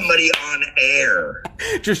 Kill somebody on air.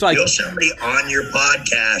 Just like... Kill somebody on your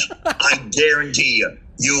podcast. I guarantee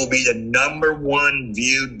you will be the #1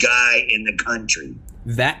 viewed guy in the country.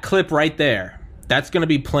 That clip right there. That's going to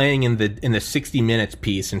be playing in the 60 Minutes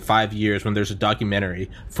piece in 5 years when there's a documentary.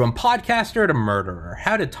 From podcaster to murderer.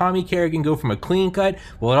 How did Tommy Kerrigan go from a clean cut?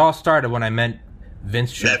 Well, it all started when I met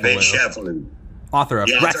Vince Cefalu. Author of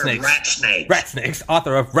Ratsnakes.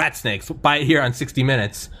 Author of Ratsnakes. Buy it here on 60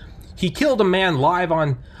 Minutes. He killed a man live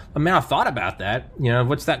on... I mean, I've thought about that.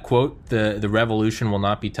 What's that quote? The revolution will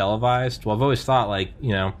not be televised. Well, I've always thought,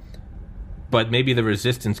 but maybe the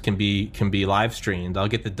resistance can be live streamed. I'll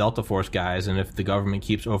get the Delta Force guys, and if the government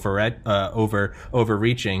keeps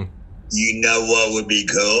overreaching... You know what would be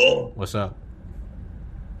cool? What's up?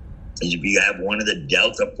 Is if you have one of the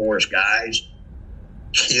Delta Force guys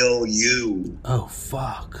kill you. Oh,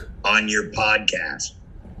 fuck. On your podcast.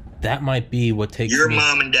 That might be what takes your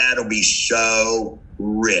mom and dad will be so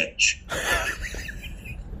rich.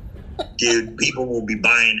 Dude, people will be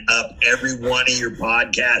buying up every one of your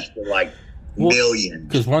podcasts for millions.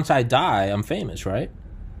 Because once I die, I'm famous, right?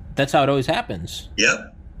 That's how it always happens.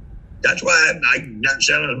 Yep. That's why I'm not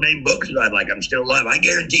selling as many books as I'd like. I'm still alive. I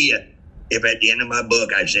guarantee you, if at the end of my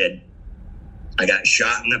book I said, I got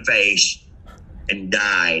shot in the face and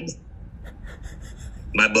died,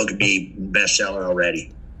 my book would be bestseller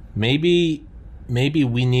already. Maybe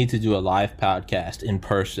we need to do a live podcast in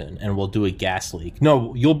person, and we'll do a gas leak.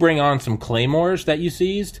 No, you'll bring on some claymores that you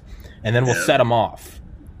seized, and then we'll set them off.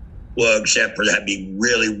 Well, except for that'd be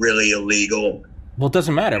really, really illegal. Well, it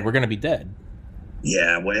doesn't matter. We're going to be dead.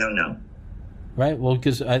 Yeah, well, no. Right? Well,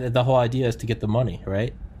 because the whole idea is to get the money,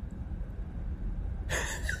 right?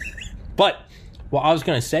 But what I was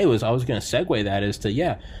going to say was, I was going to segue that is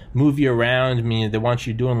to, move you around. I mean, they want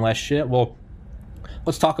you doing less shit. Well,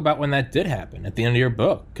 let's talk about when that did happen at the end of your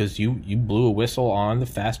book, because you blew a whistle on the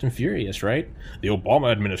Fast and Furious, right? The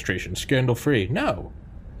Obama administration, scandal-free. No.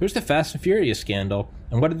 It was the Fast and Furious scandal.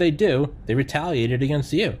 And what did they do? They retaliated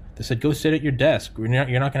against you. They said, go sit at your desk. You're not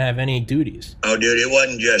going to have any duties. Oh, dude, it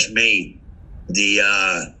wasn't just me.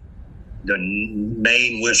 The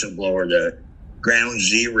main whistleblower, the Ground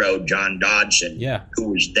Zero, John Dodson, who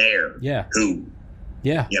was there, who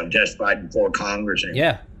testified before Congress,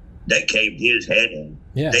 and they caved his head in.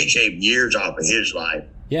 They shaved years off of his life.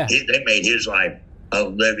 They made his life a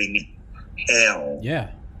living hell.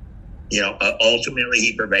 Ultimately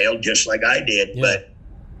he prevailed, just like I did, but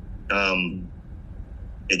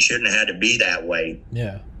it shouldn't have had to be that way.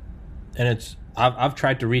 And I've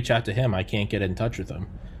tried to reach out to him. I can't get in touch with him.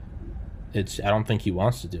 I don't think he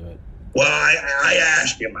wants to do it. Well, I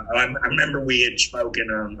asked him. I remember we had spoken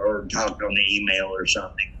or talked on the email or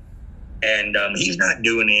something. And he's not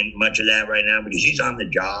doing much of that right now because he's on the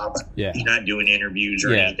job. He's not doing interviews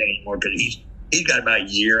or anything anymore because he's got about a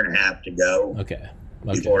year and a half to go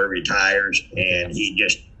before he retires. And he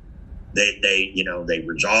just, they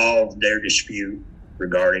resolved their dispute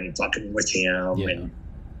regarding fucking with him and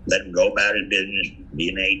let him go about his business, be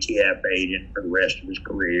an ATF agent for the rest of his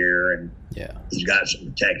career. And he's got some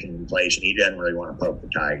protection in place, and he doesn't really want to poke the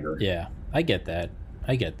tiger. I get that.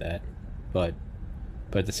 But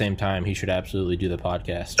at the same time, he should absolutely do the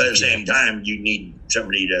podcast. But at the same time, you need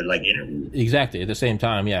somebody to interview. Exactly. At the same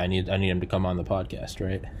time, I need him to come on the podcast,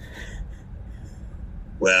 right?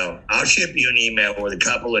 Well, I'll ship you an email with a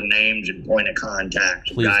couple of names and point of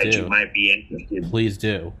contacts, guys who might be interested. Please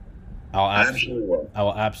do. I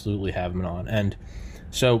will absolutely have him on. And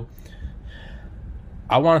so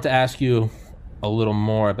I wanted to ask you a little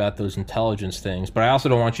more about those intelligence things, but I also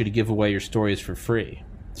don't want you to give away your stories for free.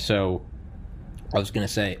 So I was going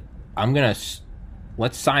to say,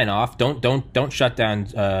 let's sign off. Don't shut down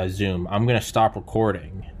Zoom. I'm going to stop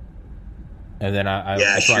recording. And then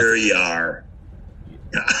you are.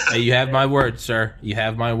 Hey, you have my word, sir. You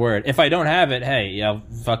have my word. If I don't have it, hey,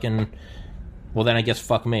 well, then I guess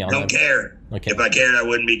fuck me. Don't care. Okay. If I cared, I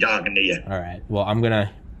wouldn't be talking to you. All right. Well, I'm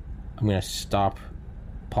gonna stop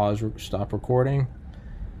recording,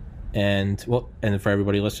 and for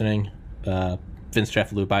everybody listening, Vince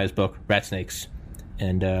Cefalu, buy his book Ratsnakes,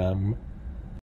 and